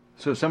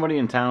 So if somebody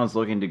in town is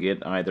looking to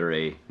get either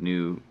a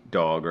new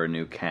dog or a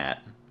new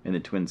cat in the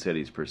Twin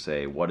Cities per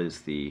se, what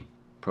is the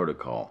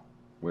protocol?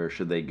 Where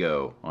should they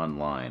go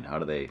online? How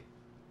do they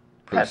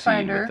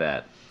proceed with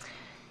that?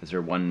 Is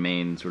there one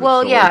main sort of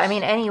source? Yeah, I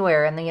mean,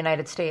 anywhere in the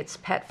United States,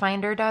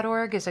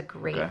 petfinder.org is a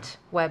great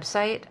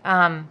website.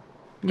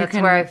 That's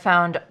where I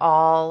found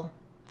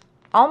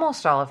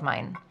almost all of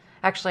mine.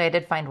 Actually, I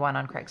did find one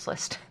on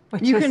Craigslist.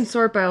 You can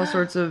sort by all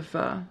sorts of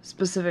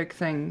specific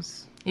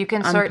things. You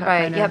can sort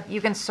by you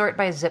can sort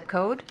by zip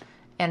code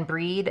and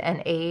breed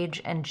and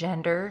age and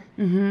gender.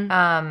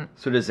 Mm-hmm.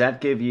 So does that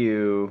give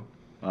you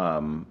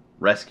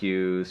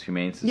rescues,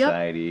 Humane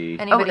Society?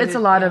 Yep. It's a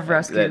lot of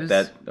rescues.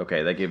 That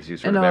gives you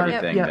sort of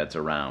everything that's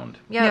around.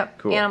 Yep.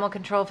 Cool. Animal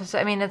control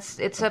facility. I mean,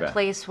 it's a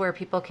place where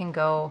people can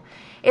go.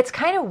 It's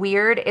kind of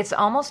weird. It's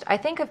almost, I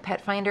think of Pet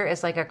Finder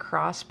as like a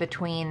cross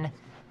between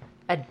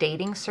a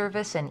dating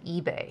service and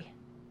eBay.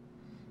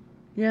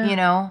 Yeah. You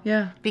know?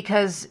 Yeah.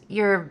 Because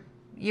you're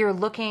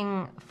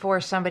looking for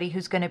somebody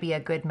who's going to be a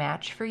good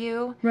match for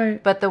you.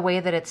 Right. But the way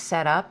that it's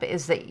set up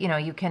is that, you know,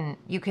 you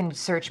can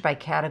search by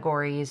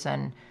categories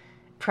and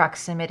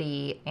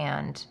proximity,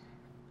 and,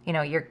 you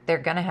know, they're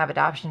going to have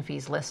adoption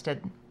fees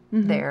listed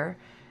there.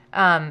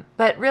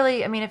 But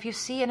really, I mean, if you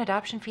see an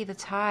adoption fee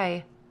that's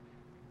high,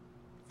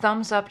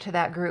 thumbs up to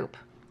that group.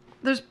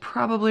 There's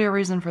probably a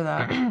reason for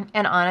that.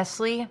 And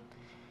honestly,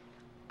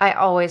 I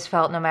always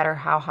felt no matter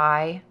how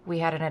high we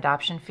had an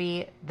adoption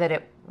fee, that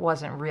it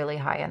wasn't really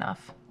high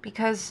enough,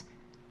 because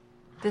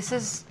this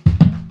is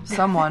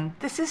someone.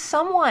 This is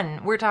someone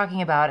we're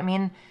talking about. I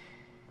mean,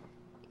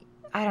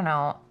 I don't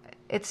know.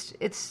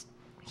 It's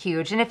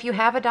huge. And if you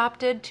have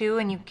adopted too,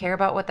 and you care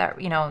about what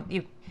that, you know,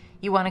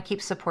 you want to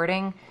keep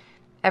supporting,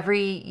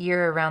 every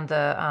year around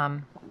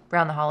the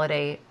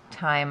holiday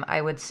time,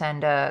 I would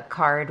send a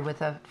card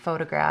with a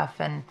photograph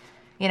and,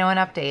 you know, an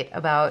update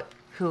about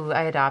who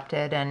I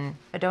adopted, and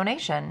a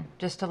donation,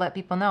 just to let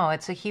people know.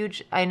 It's a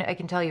huge, I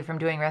can tell you from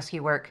doing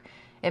rescue work,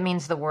 it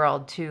means the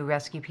world to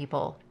rescue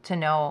people to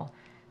know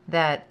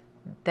that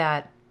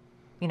that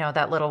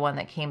little one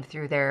that came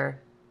through their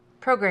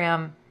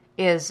program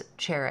is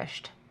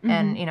cherished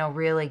and,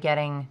 really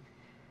getting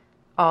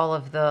all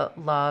of the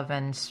love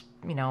and,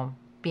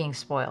 being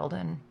spoiled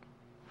and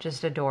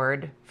just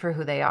adored for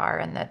who they are.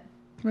 And that,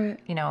 Right.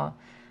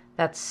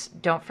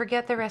 don't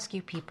forget the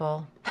rescue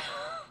people.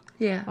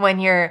 Yeah. When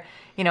you're,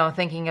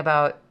 thinking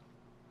about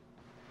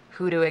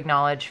who to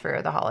acknowledge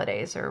for the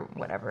holidays or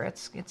whatever,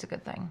 it's a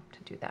good thing to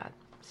do that.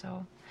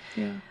 So,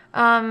 Yeah.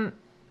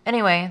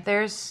 anyway,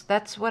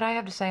 that's what I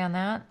have to say on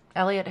that.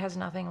 Elliot has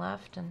nothing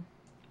left, and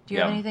do you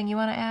have Yeah. anything you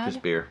want to add?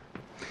 Just beer.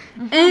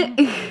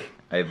 I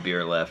have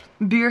beer left.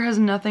 Beer has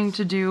nothing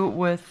to do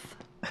with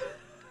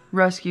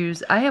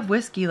rescues. I have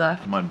whiskey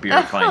left. I'm on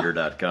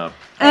beerfinder.com.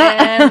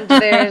 And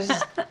there's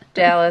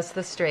Dallas,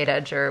 the straight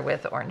edger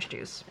with orange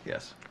juice.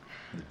 Yes.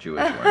 The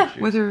Jewish orange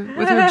juice. With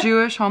her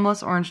Jewish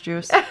homeless orange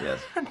juice. Yes.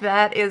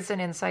 That is an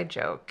inside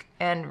joke,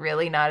 and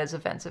really not as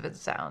offensive as it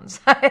sounds,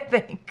 I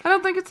think. I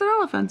don't think it's at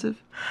all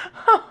offensive.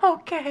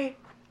 Okay.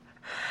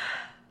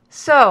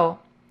 So,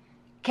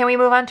 can we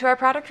move on to our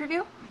product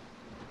review?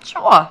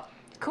 Sure.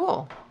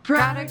 Cool.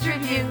 Product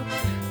review.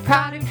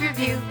 Product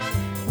review.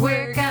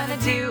 We're gonna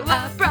do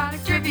a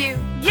product review.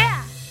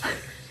 Yeah!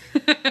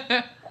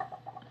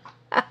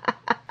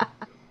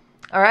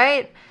 All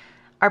right.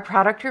 Our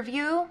product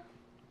review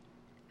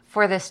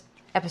for this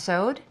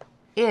episode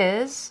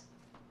is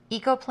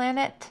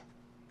EcoPlanet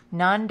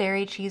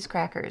non-dairy cheese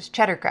crackers,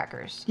 cheddar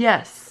crackers.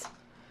 Yes.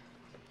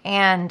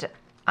 And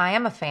I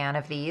am a fan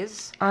of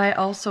these. I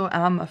also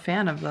am a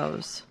fan of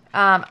those.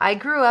 I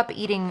grew up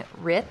eating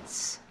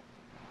Ritz.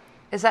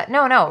 Is that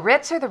no?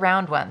 Ritz are the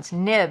round ones.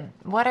 Nib.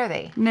 What are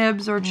they?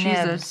 Nibs or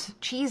Cheez-Its.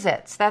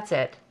 Cheez-Its. That's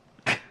it.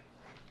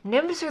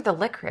 Nibs are the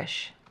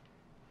licorice.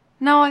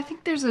 No, I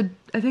think there's a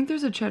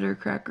cheddar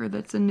cracker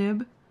that's a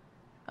nib.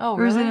 Oh,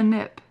 Or is really? it a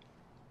nip?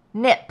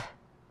 Nip.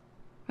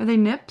 Are they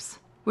nips?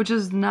 Which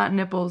is not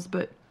nipples,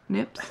 but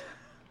nips.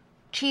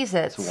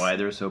 Cheez-Its. That's why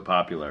they're so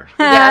popular.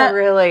 Yeah,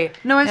 really.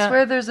 No, I Yeah.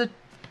 swear there's a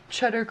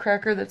cheddar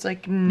cracker that's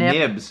like nip.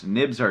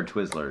 Nibs are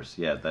Twizzlers.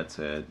 Yeah, that's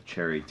a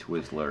cherry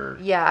Twizzler.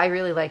 Yeah, I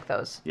really like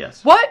those.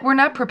 Yes. What? We're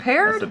not That's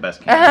prepared? the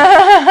best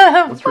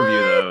candy. Let's review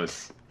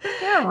those.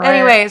 Yeah, right.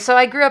 Anyway, so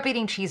I grew up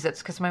eating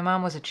Cheez-Its because my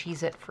mom was a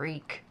Cheez-It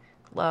freak.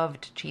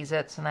 Loved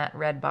Cheez-Its in that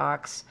red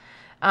box.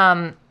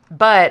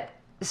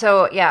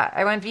 So yeah,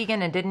 I went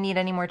vegan and didn't eat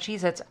any more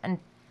Cheez-Its.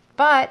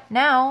 But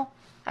now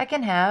I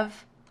can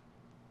have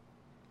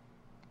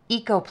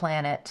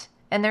EcoPlanet.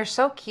 And they're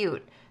so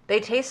cute. They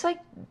taste like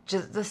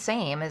just the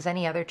same as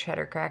any other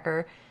cheddar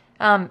cracker.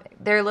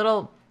 Their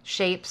little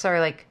shapes are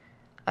like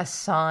a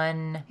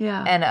sun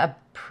and a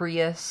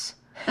Prius.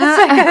 It's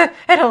like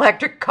an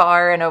electric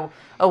car and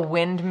a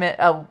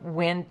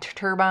wind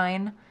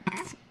turbine.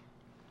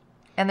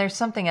 And there's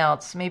something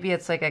else. Maybe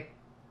it's like a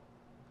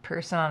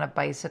person on a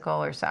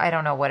bicycle or so. I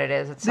don't know what it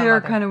is. It's some They are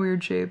other- kind of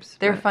weird shapes.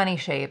 They're but funny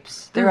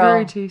shapes. They're They're very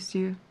all,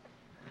 tasty.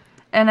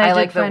 And I did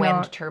like the find wind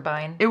out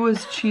turbine. It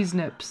was cheese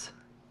nips.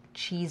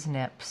 Cheese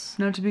nips.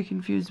 Not to be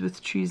confused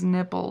with cheese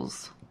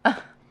nipples.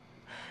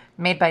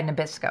 Made by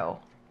Nabisco.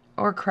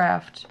 Or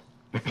Kraft.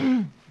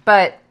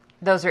 But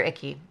those are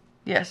icky.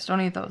 Yes, don't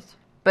eat those.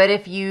 But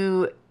if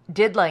you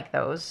did like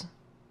those,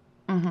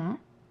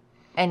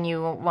 and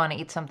you want to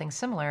eat something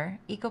similar,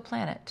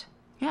 EcoPlanet.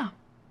 Yeah.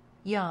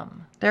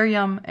 Yum. They're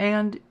yum.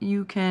 And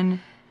you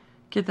can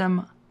get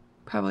them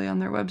probably on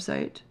their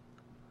website.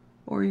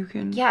 Or you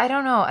can... Yeah, I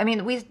don't know. I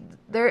mean,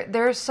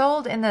 they're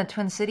sold in the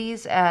Twin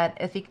Cities at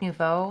Ethique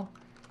Nouveau.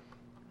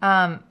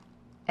 And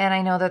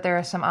I know that there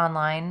are some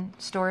online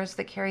stores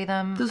that carry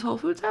them. Does Whole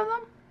Foods have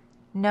them?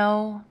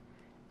 No.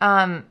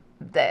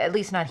 At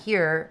least not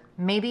here.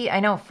 Maybe, I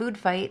know Food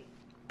Fight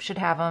should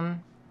have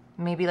them.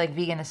 Maybe like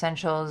Vegan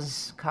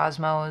Essentials,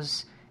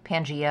 Cosmos,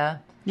 Pangea.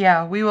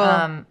 Yeah, we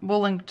will.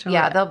 We'll link to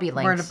yeah, it, there'll be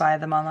where links. to buy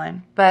them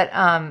online. But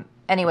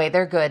anyway,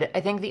 they're good.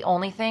 I think the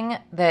only thing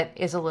that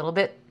is a little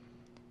bit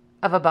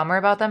of a bummer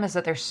about them is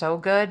that they're so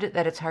good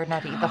that it's hard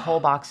not to eat the whole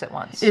box at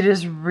once. It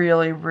is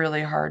really,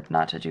 really hard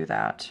not to do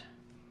that.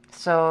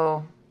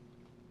 So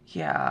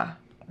Yeah.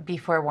 be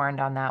forewarned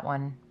on that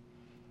one.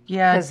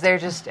 Yeah. Because they're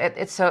just,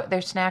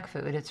 they're snack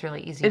food. It's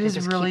really easy It to is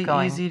just really keep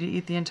going. easy to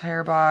eat the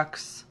entire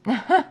box.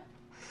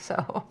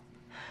 So,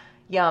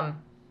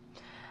 yum.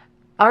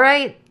 All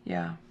right,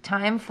 Yeah.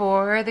 time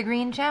for the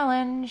green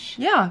challenge.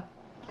 Yeah.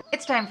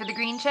 It's time for the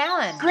green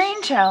challenge.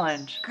 Green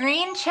challenge.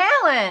 Green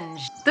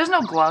challenge. There's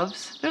no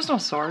gloves. There's no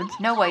swords.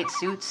 No white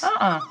suits.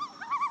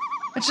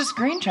 It's just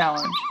green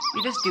challenge.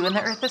 You're just doing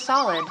the earth a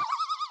solid.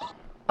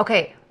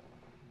 Okay.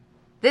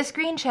 This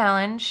green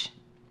challenge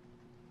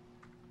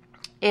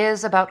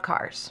is about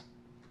cars.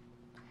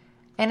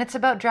 And it's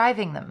about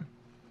driving them.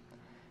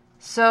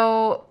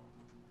 So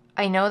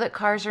I know that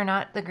cars are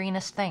not the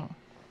greenest thing.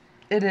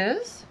 It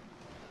is?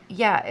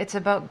 Yeah, it's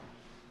about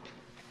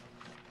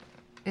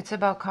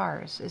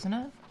cars, isn't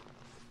it?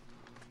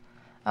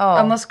 Oh.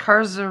 Unless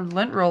cars are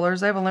lint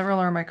rollers. I have a lint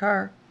roller in my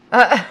car.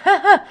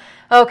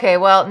 Okay,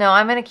 well, no,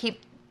 I'm gonna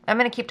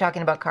keep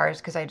talking about cars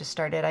because I just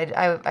started.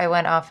 I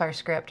went off our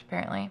script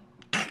apparently.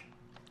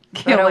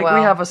 Yeah, oh like we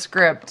well. have a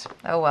script.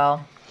 Oh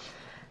well.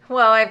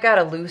 Well, I've got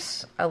a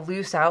loose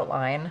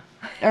outline.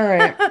 All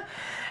right.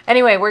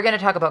 Anyway, we're gonna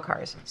talk about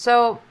cars.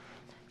 So,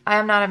 I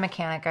am not a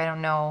mechanic. I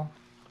don't know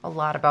a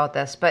lot about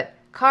this, but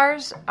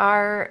cars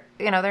are,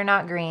 they're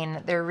not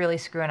green. They're really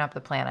screwing up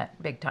the planet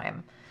big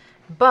time.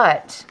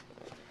 But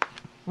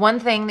one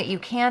thing that you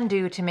can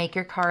do to make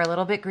your car a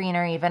little bit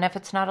greener, even if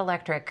it's not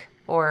electric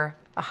or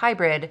a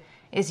hybrid,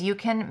 is you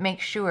can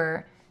make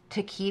sure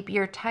to keep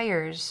your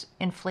tires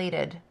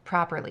inflated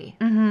properly.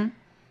 Mm-hmm.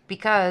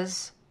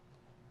 Because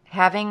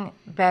having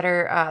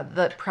better,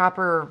 the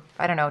proper,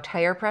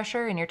 tire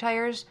pressure in your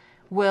tires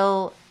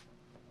will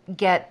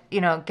get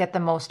the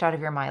most out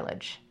of your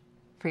mileage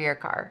for your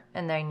car.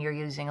 And then you're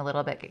using a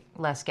little bit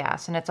less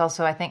gas. And it's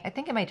also, I think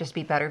it might just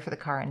be better for the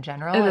car in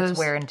general. It's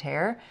wear and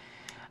tear.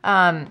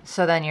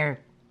 So then you're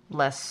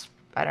less,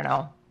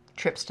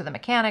 trips to the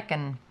mechanic,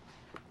 and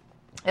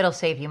it'll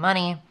save you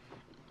money.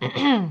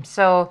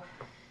 So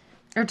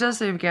It does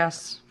save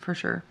gas, for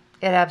sure.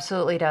 it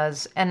absolutely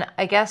does. And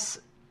I guess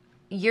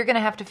you're going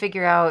to have to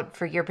figure out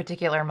for your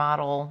particular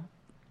model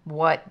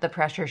what the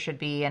pressure should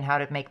be and how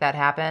to make that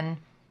happen.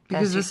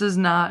 Because this is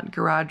not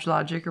Garage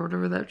Logic or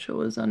whatever that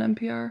show is on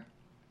NPR.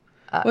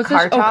 What's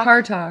Car that? Talk? Oh,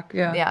 Car Talk,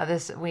 yeah. Yeah,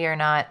 we are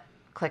not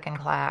click and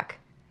clack.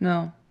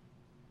 No.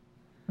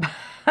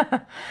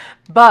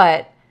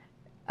 But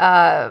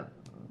I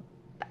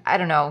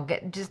don't know.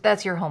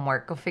 That's your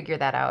homework. Go figure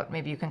that out.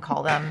 Maybe you can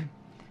call them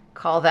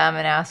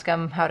and ask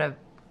them how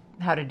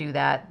to do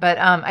that. But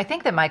I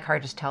think that my car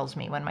just tells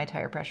me when my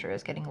tire pressure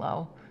is getting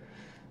low.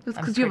 That's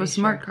because you have a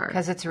smart car.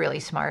 Because it's really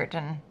smart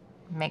and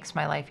makes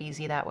my life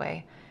easy that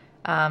way.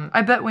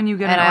 I bet when you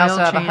get And an I oil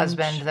also have change, a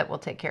husband that will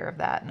take care of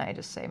that, and I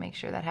just say, make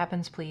sure that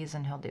happens, please,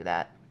 and he'll do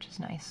that, which is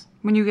nice.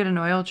 when you get an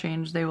oil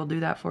change, they will do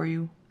that for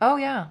you. Oh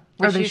yeah,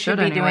 Or which they you should should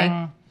be anyway.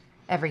 doing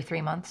every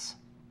 3 months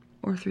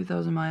Or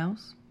 3,000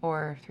 miles.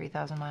 or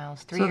 3,000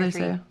 miles. So they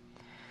say.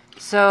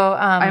 So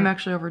I'm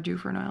actually overdue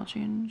for an oil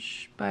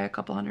change by a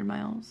couple hundred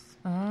miles.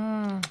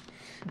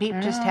 Beep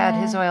just had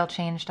his oil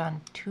changed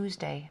on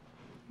Tuesday.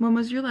 When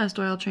was your last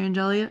oil change,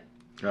 Elliot?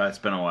 It's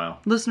been a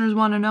while. Listeners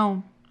want to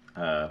know.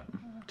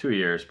 2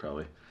 years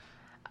probably.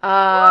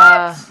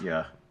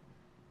 Yeah.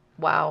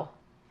 Wow.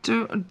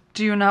 Do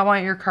you not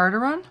want your car to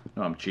run?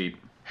 No, I'm cheap.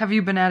 Have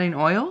you been adding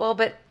oil? Well,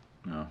 but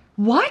No,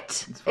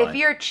 What? it's fine. if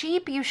you're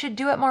cheap, you should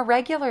do it more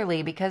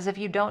regularly, because if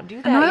you don't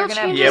do that, An oil you're gonna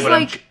have change Yeah, is but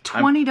I'm like ch-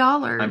 I'm-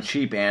 $20. I'm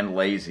cheap and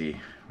lazy,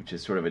 which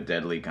is sort of a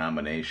deadly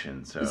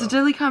combination. So It's a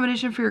deadly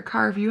combination for your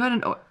car. If you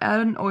had add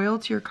an oil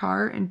to your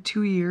car in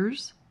 2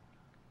 years,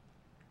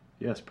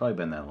 yeah, it's probably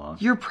been that long.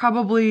 you're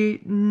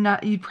probably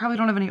not. You probably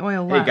don't have any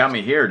oil Hey, left. it got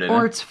me here, didn't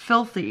Or it? it's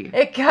filthy.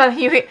 It got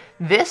you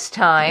this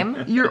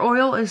time. Your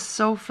oil is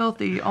so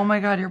filthy. Oh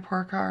my god, your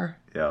poor car.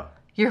 Yeah.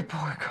 Your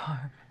poor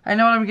car. I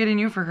know what I'm getting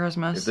you for If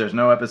Christmas. there's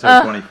no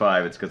episode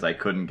 25, it's because I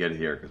couldn't get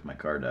here because my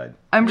car died.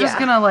 I'm just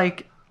Yeah.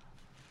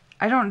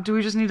 gonna do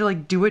we just need to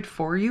do it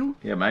for you?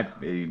 Yeah, my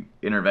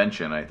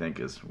intervention, I think,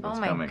 is what's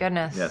Oh my coming.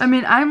 goodness. Yes. I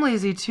mean, I'm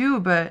lazy too,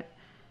 but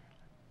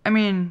I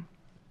mean,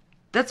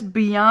 that's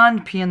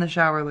beyond pee in the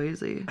shower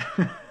lazy.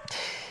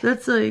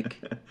 That's like,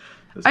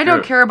 That's I don't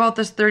true, care about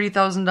this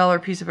 $30,000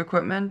 piece of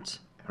equipment.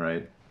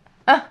 Right?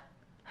 I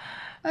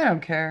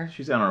don't care.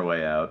 She's on her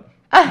way out.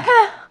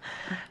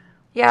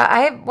 Yeah,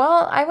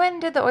 I went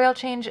and did the oil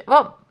change.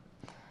 Well,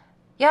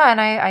 yeah,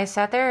 and I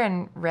sat there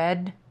and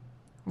read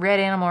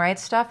animal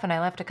rights stuff, and I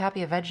left a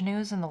copy of Veg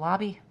News in the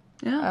lobby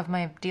Yeah. of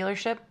my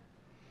dealership.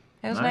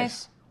 It was Nice.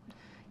 nice.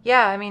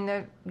 Yeah, I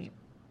mean,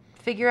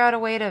 figure out a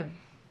way to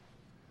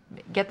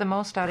get the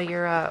most out of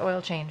your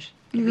oil change.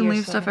 You Give can your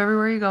leave stuff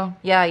everywhere you go.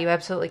 Yeah, you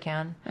absolutely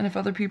can. And if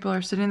other people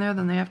are sitting there,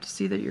 then they have to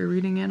see that you're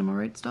reading animal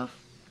rights stuff.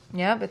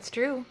 Yeah, it's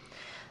true.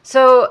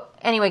 So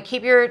anyway,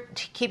 keep your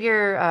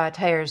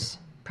tires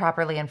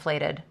properly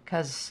inflated,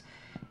 because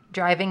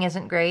driving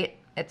isn't great.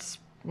 It's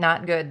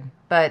not good.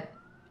 But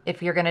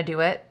if you're gonna do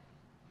it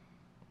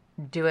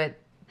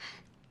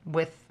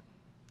with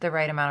the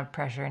right amount of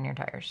pressure in your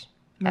tires,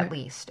 Right. at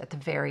least, at the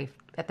very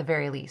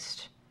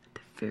least,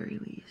 Very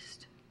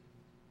least.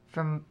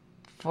 for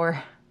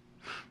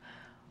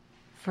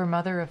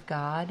Mother of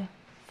God,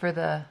 for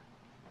the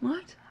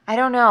What? I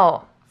don't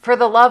know. For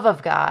the love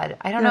of God.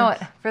 I don't know Yes.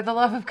 what. For the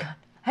love of God.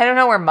 I don't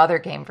know where mother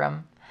came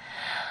from.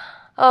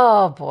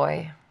 Oh,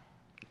 boy.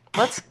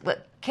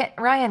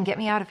 Ryan, get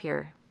me out of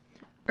here.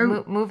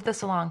 Move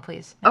this along,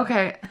 please.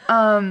 Okay.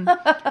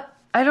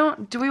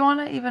 Do we want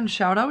to even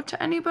shout out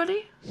to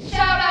anybody?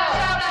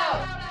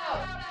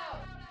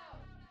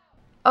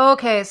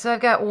 Okay, so I've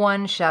got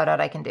one shout out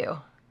I can do.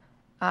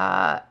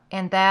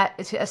 And that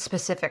is a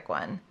specific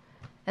one.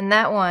 And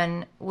that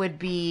one would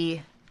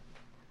be,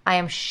 I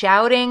am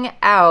shouting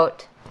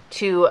out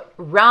to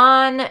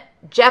Ron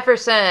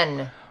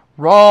Jefferson.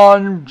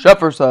 Ron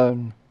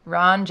Jefferson.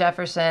 Ron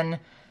Jefferson,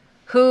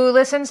 who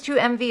listens to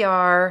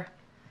MVR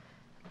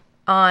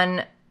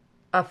on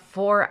a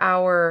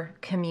 4-hour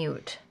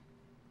commute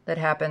that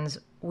happens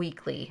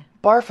weekly.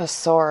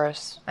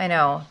 Barfosaurus. I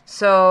know.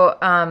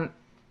 So,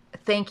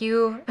 thank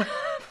you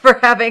for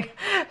having.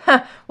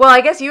 Well,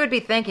 I guess you would be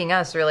thanking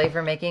us really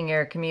for making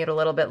your commute a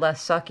little bit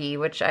less sucky,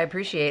 which I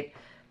appreciate.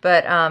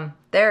 But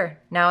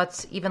now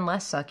it's even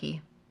less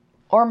sucky.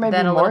 Or maybe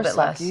Then a more little bit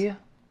less. sucky.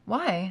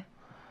 Why?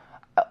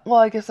 Well,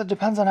 I guess it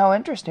depends on how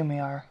interesting we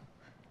are.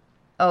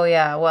 Oh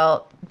yeah.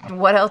 Well,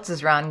 what else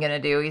is Ron gonna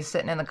do? He's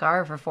sitting in the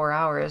car for 4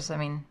 hours. I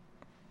mean,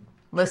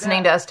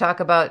 listening to us talk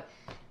about.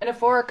 And a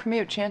 4-hour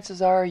commute,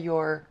 chances are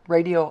your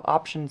radio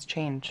options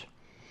change.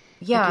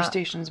 Yeah. Like your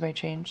stations may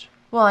change.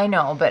 Well, I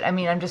know, but I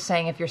mean, I'm just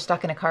saying if you're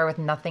stuck in a car with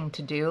nothing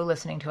to do,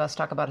 listening to us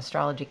talk about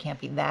astrology can't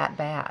be that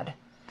bad.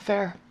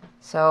 Fair.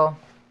 So,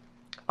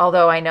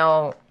 although I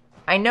know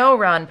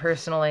Ron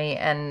personally,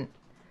 and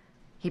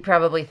he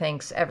probably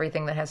thinks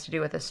everything that has to do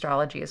with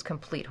astrology is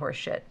complete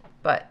horseshit,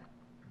 but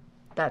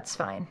that's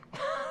fine.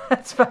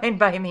 That's fine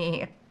by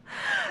me.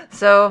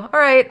 So, all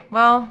right,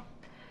 well,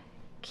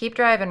 keep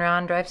driving,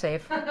 Ron. Drive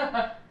safe.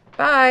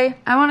 Bye.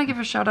 I want to give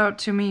a shout out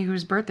to me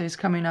whose birthday's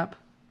coming up.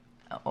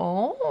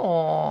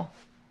 Oh,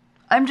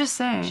 I'm just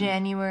saying.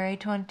 January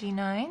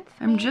 29th?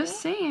 I'm just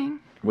saying.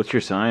 What's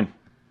your sign?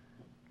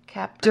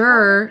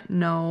 Capricorn.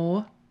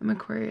 No. I'm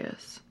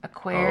Aquarius.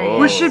 Aquarius.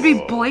 Which should be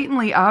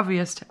blatantly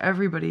obvious to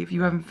everybody if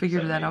you haven't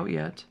figured that out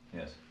yet.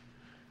 Yes.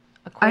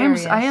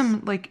 Aquarius. I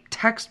am like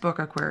textbook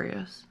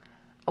Aquarius.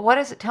 What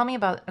is it? Tell me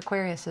about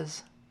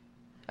Aquariuses.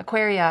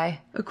 Aquarii.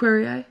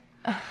 Aquarii?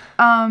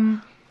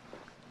 I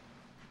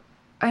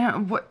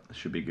don't what This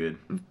should be good.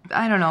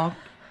 I don't know.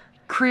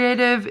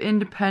 Creative,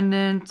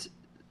 independent,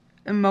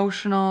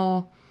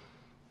 emotional,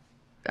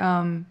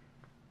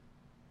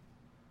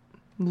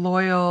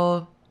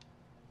 loyal,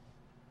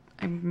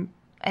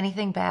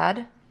 Anything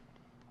bad?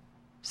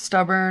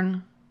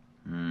 stubborn.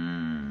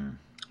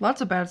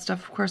 Lots of bad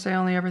stuff. Of course, I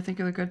only ever think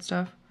of the good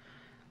stuff.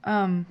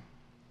 I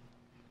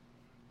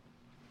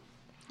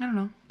don't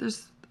know.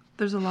 There's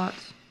a lot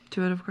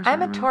to it, of course.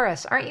 I'm a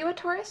Taurus. Aren't you a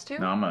Taurus too?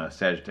 No, I'm a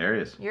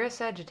Sagittarius. You're a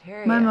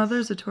Sagittarius. My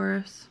mother's a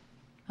Taurus.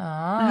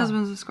 My Oh.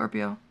 husband's a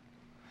Scorpio.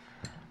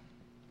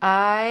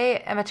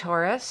 I am a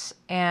Taurus,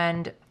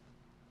 and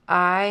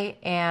I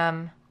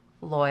am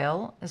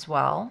loyal as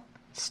well,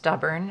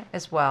 stubborn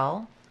as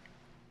well.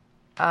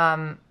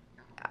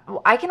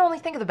 I can only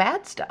think of the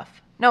bad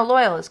stuff. No,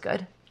 loyal is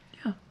good.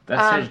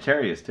 That's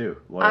Sagittarius too.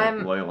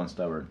 Loyal and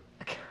stubborn.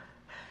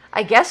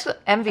 I guess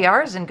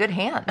MVR is in good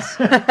hands.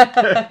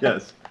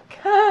 Yes.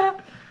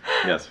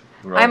 Yes.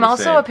 we're all I'm the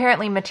also same.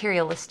 apparently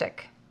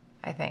materialistic,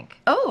 I think.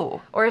 Oh,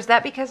 Or is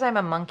that because I'm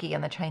a monkey in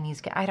the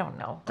Chinese I don't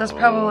know. that's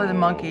probably the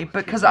monkey,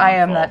 but because your I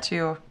am downfall. that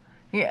too.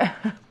 Yeah.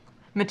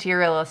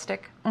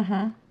 Materialistic.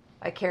 Mm-hmm.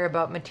 I care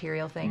about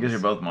material things. You guys are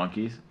both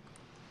monkeys.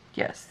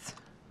 Yes.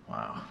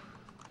 Wow.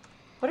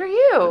 What are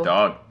you?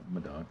 Dog. I'm a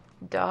dog.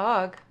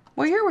 Dog.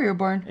 What year were you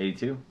born?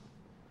 82.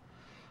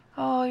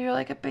 Oh, you're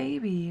like a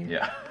baby.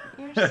 Yeah.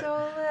 You're so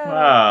little.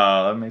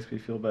 Wow, that makes me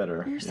feel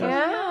better. You're so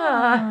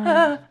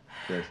Yeah.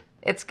 Yes.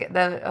 It's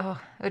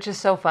which is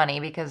so funny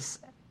because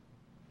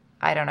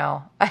I don't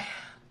know.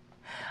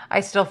 I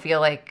still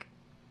feel like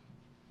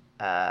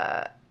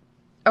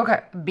Okay.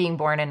 being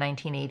born in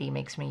 1980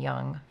 makes me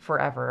young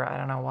forever. I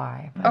don't know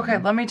why. Okay,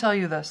 let me tell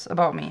you this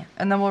about me,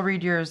 and then we'll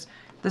read yours.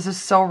 This is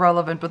so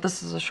relevant, but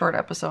this is a short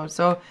episode,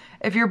 so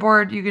if you're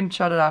bored, you can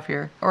shut it off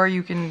here, or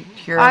you can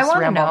hear I us wanna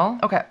ramble. know.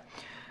 Okay.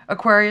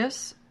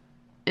 Aquarius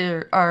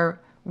are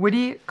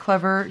witty,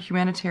 clever,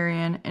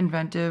 humanitarian,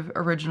 inventive,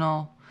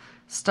 original,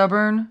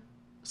 stubborn,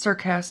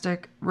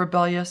 sarcastic,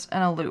 rebellious,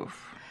 and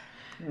aloof.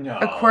 No.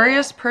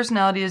 Aquarius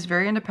personality is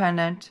very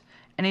independent.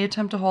 Any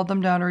attempt to hold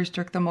them down or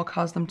restrict them will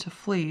cause them to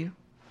flee.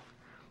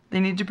 They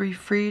need to be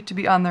free to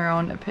be on their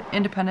own.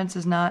 Independence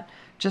is not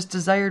just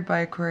desired by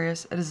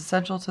Aquarius, it is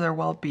essential to their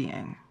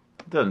well-being.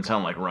 Doesn't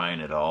sound like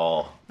Ryan at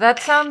all. That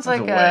sounds That's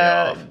like a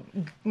way off.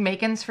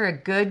 makings for a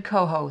good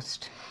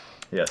co-host.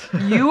 Yes.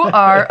 You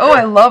are... Oh,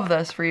 I love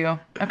this for you.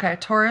 Okay,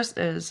 Taurus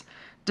is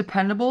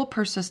dependable,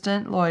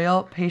 persistent,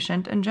 loyal,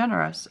 patient, and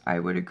generous. I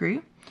would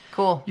agree.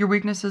 Cool. Your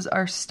weaknesses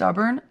are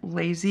stubborn,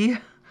 lazy,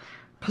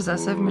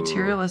 possessive,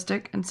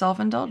 materialistic, and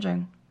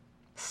self-indulging.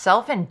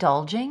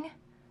 Self-indulging?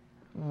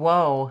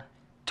 Whoa.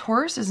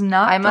 Taurus is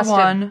not I the must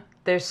one... have...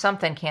 There's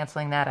something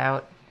canceling that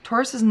out.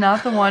 Taurus is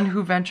not the one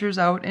who ventures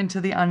out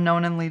into the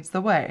unknown and leads the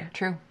way.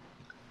 True.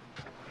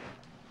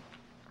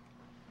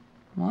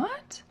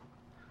 What?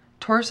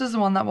 Taurus is the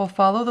one that will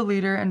follow the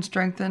leader and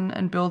strengthen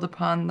and build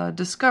upon the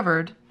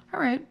discovered. All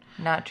right.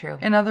 Not true.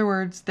 In other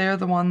words, they're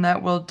the one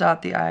that will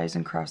dot the I's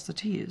and cross the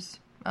T's.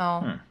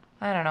 Oh,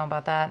 I don't know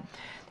about that.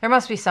 There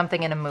must be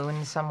something in a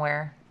moon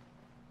somewhere.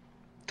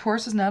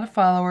 Taurus is not a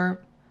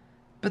follower,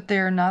 but they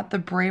are not the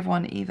brave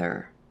one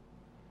either.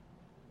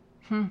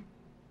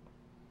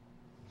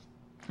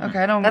 Okay,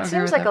 I don't That agree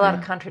seems with like a lot for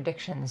of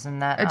contradictions in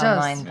that It does.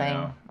 online thing.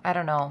 Yeah. I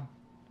don't know.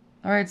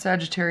 All right,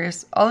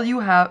 Sagittarius. All you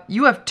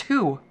have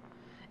two.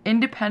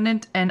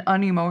 Independent and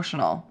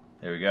unemotional.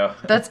 There we go.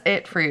 That's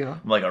it for you.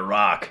 I'm like a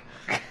rock.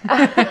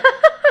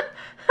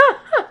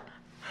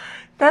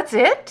 That's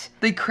it?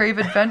 They crave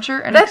adventure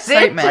and That's it?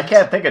 excitement. I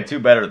can't think of two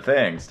better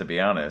things, to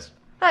be honest.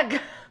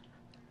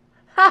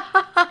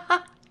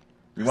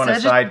 You want a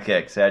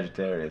sidekick,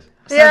 Sagittarius.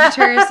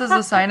 Sagittarius is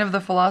the sign of the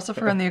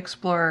philosopher and the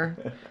explorer.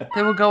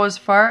 They will go as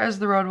far as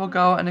the road will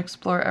go and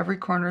explore every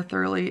corner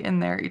thoroughly in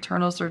their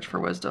eternal search for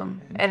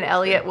wisdom. And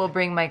Elliot will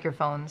bring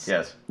microphones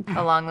Yes.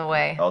 along the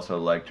way. Also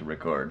like to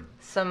record.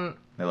 Some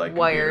They like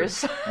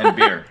wires. beer. And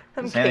beer.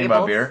 Some Does it say anything about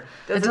cables. beer?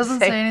 It doesn't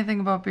say anything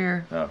about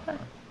beer. No.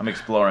 I'm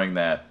exploring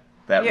that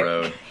You're-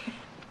 road.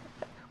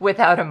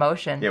 Without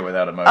emotion. Yeah,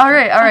 without emotion. All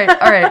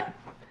right.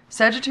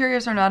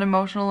 Sagittarius are not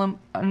emotional,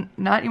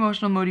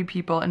 moody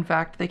people. In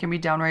fact, they can be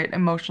downright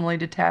emotionally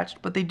detached,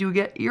 but they do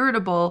get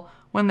irritable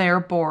when they are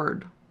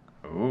bored.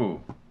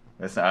 Ooh.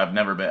 I haven't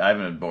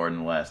been bored in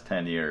the last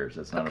 10 years.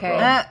 That's not a problem.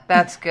 Okay,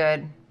 that's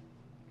good.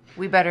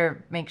 We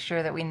better make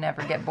sure that we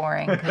never get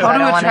boring, because How I to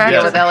don't want to attract-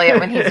 deal with Elliot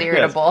when he's Yes.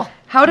 irritable.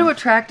 How to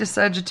attract a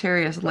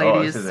Sagittarius, Oh,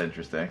 ladies? this is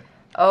interesting.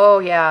 Oh,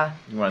 yeah.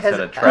 You want to set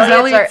a Because trap?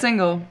 Elliot's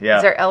single. Yeah.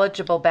 He's our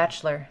eligible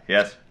bachelor.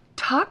 Yes.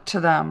 Talk to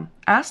them.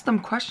 Ask them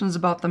questions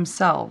about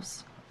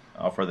themselves.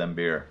 Offer them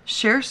beer.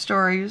 Share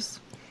stories.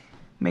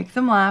 Make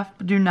them laugh,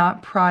 but do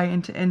not pry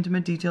into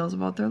intimate details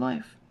about their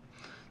life.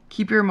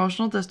 Keep your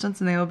emotional distance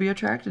and they will be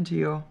attracted to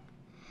you.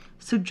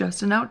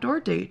 Suggest an outdoor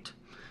date.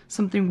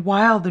 Something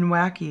wild and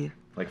wacky.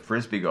 Like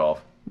frisbee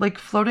golf. Like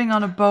floating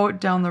on a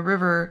boat down the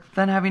river,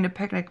 then having a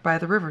picnic by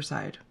the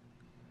riverside.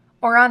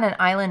 Or on an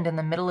island in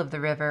the middle of the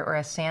river, or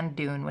a sand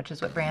dune, which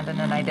is what Brandon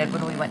and I did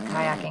when we went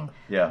kayaking.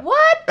 Yeah.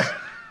 What?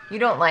 You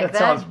don't like That that?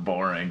 sounds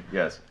boring.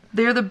 Yes.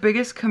 They are the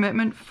biggest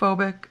commitment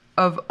phobic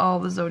of all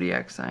the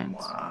zodiac signs.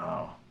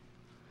 Wow.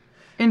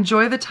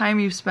 Enjoy the time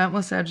you've spent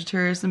with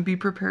Sagittarius and be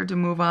prepared to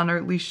move on or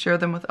at least share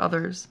them with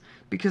others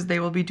because they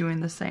will be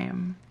doing the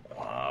same.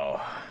 Wow.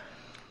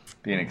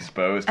 Being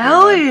exposed to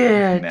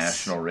Elliot!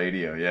 national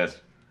radio. Yes.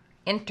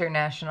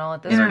 International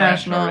at this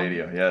International. National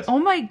radio. Yes. Oh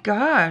my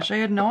gosh, I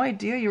had no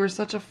idea you were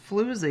such a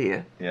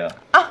floozy. Yeah.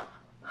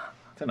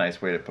 That's a nice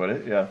way to put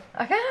it. Yeah.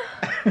 point.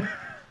 Okay.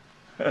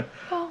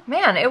 Oh,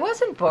 man, it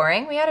wasn't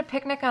boring. We had a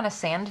picnic on a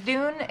sand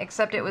dune,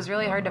 except it was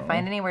really hard to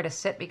find anywhere to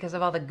sit because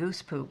of all the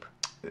goose poop.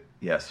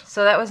 Yes.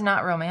 So that was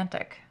not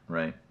romantic.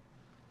 Right.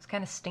 It's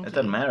kind of stinky. It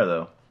doesn't matter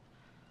though.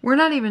 We're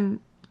not even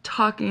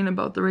talking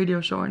about the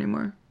radio show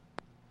anymore.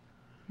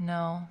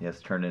 No.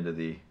 Yes. Turned into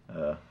the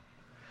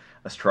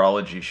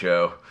astrology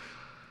show.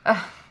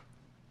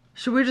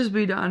 Should we just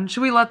be done?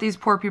 Should we let these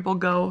poor people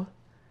go?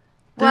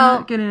 They're Well-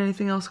 not getting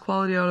anything else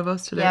quality out of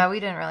us today. Yeah, we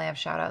didn't really have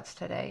shout-outs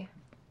today.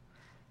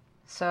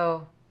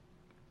 So,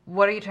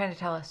 what are you trying to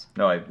tell us?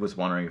 No, I was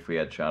wondering if we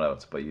had shout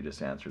outs, but you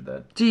just answered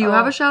that. Do you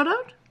have a shout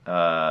out?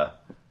 I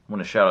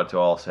want to shout out to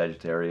all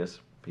Sagittarius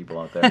people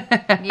out there.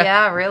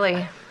 Yeah,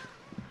 really.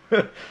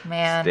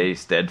 Man. Stay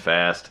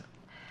steadfast.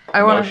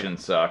 I want to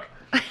Emotions suck.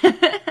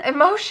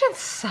 Emotions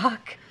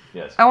suck.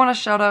 Yes. I want to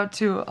shout out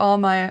to all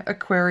my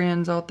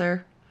Aquarians out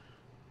there.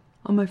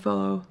 All my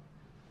fellow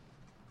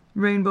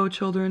rainbow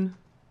children.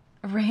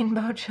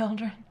 Rainbow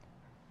children.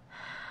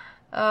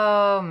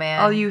 Oh,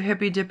 man. All you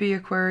hippy dippy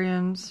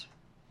Aquarians.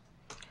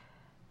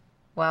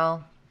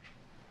 Well,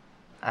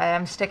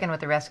 I'm sticking with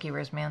the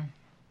rescuers, man.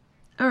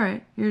 All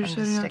right, you're just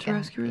I'm shouting out to sticking-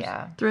 rescuers.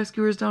 yeah. The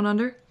rescuers down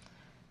under.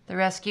 The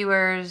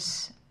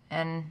rescuers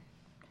and,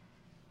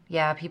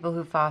 yeah, people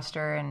who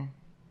foster and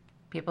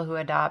people who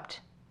adopt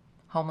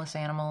homeless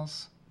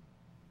animals.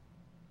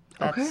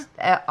 That's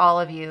all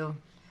of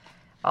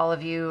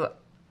you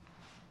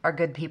are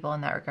good people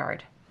in that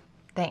regard.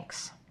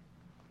 Thanks.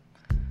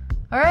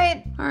 All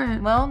right. All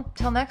right. Well,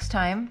 till next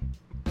time.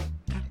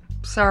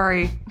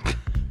 Sorry.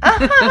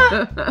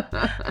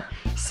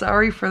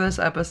 Sorry for this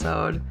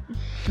episode.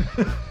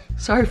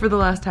 Sorry for the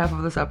last half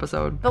of this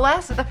episode.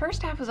 The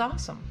first half was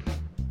awesome.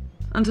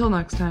 Until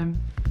next time.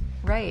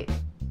 Right.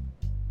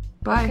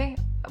 Bye. Okay.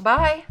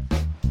 Bye.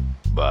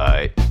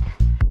 Bye.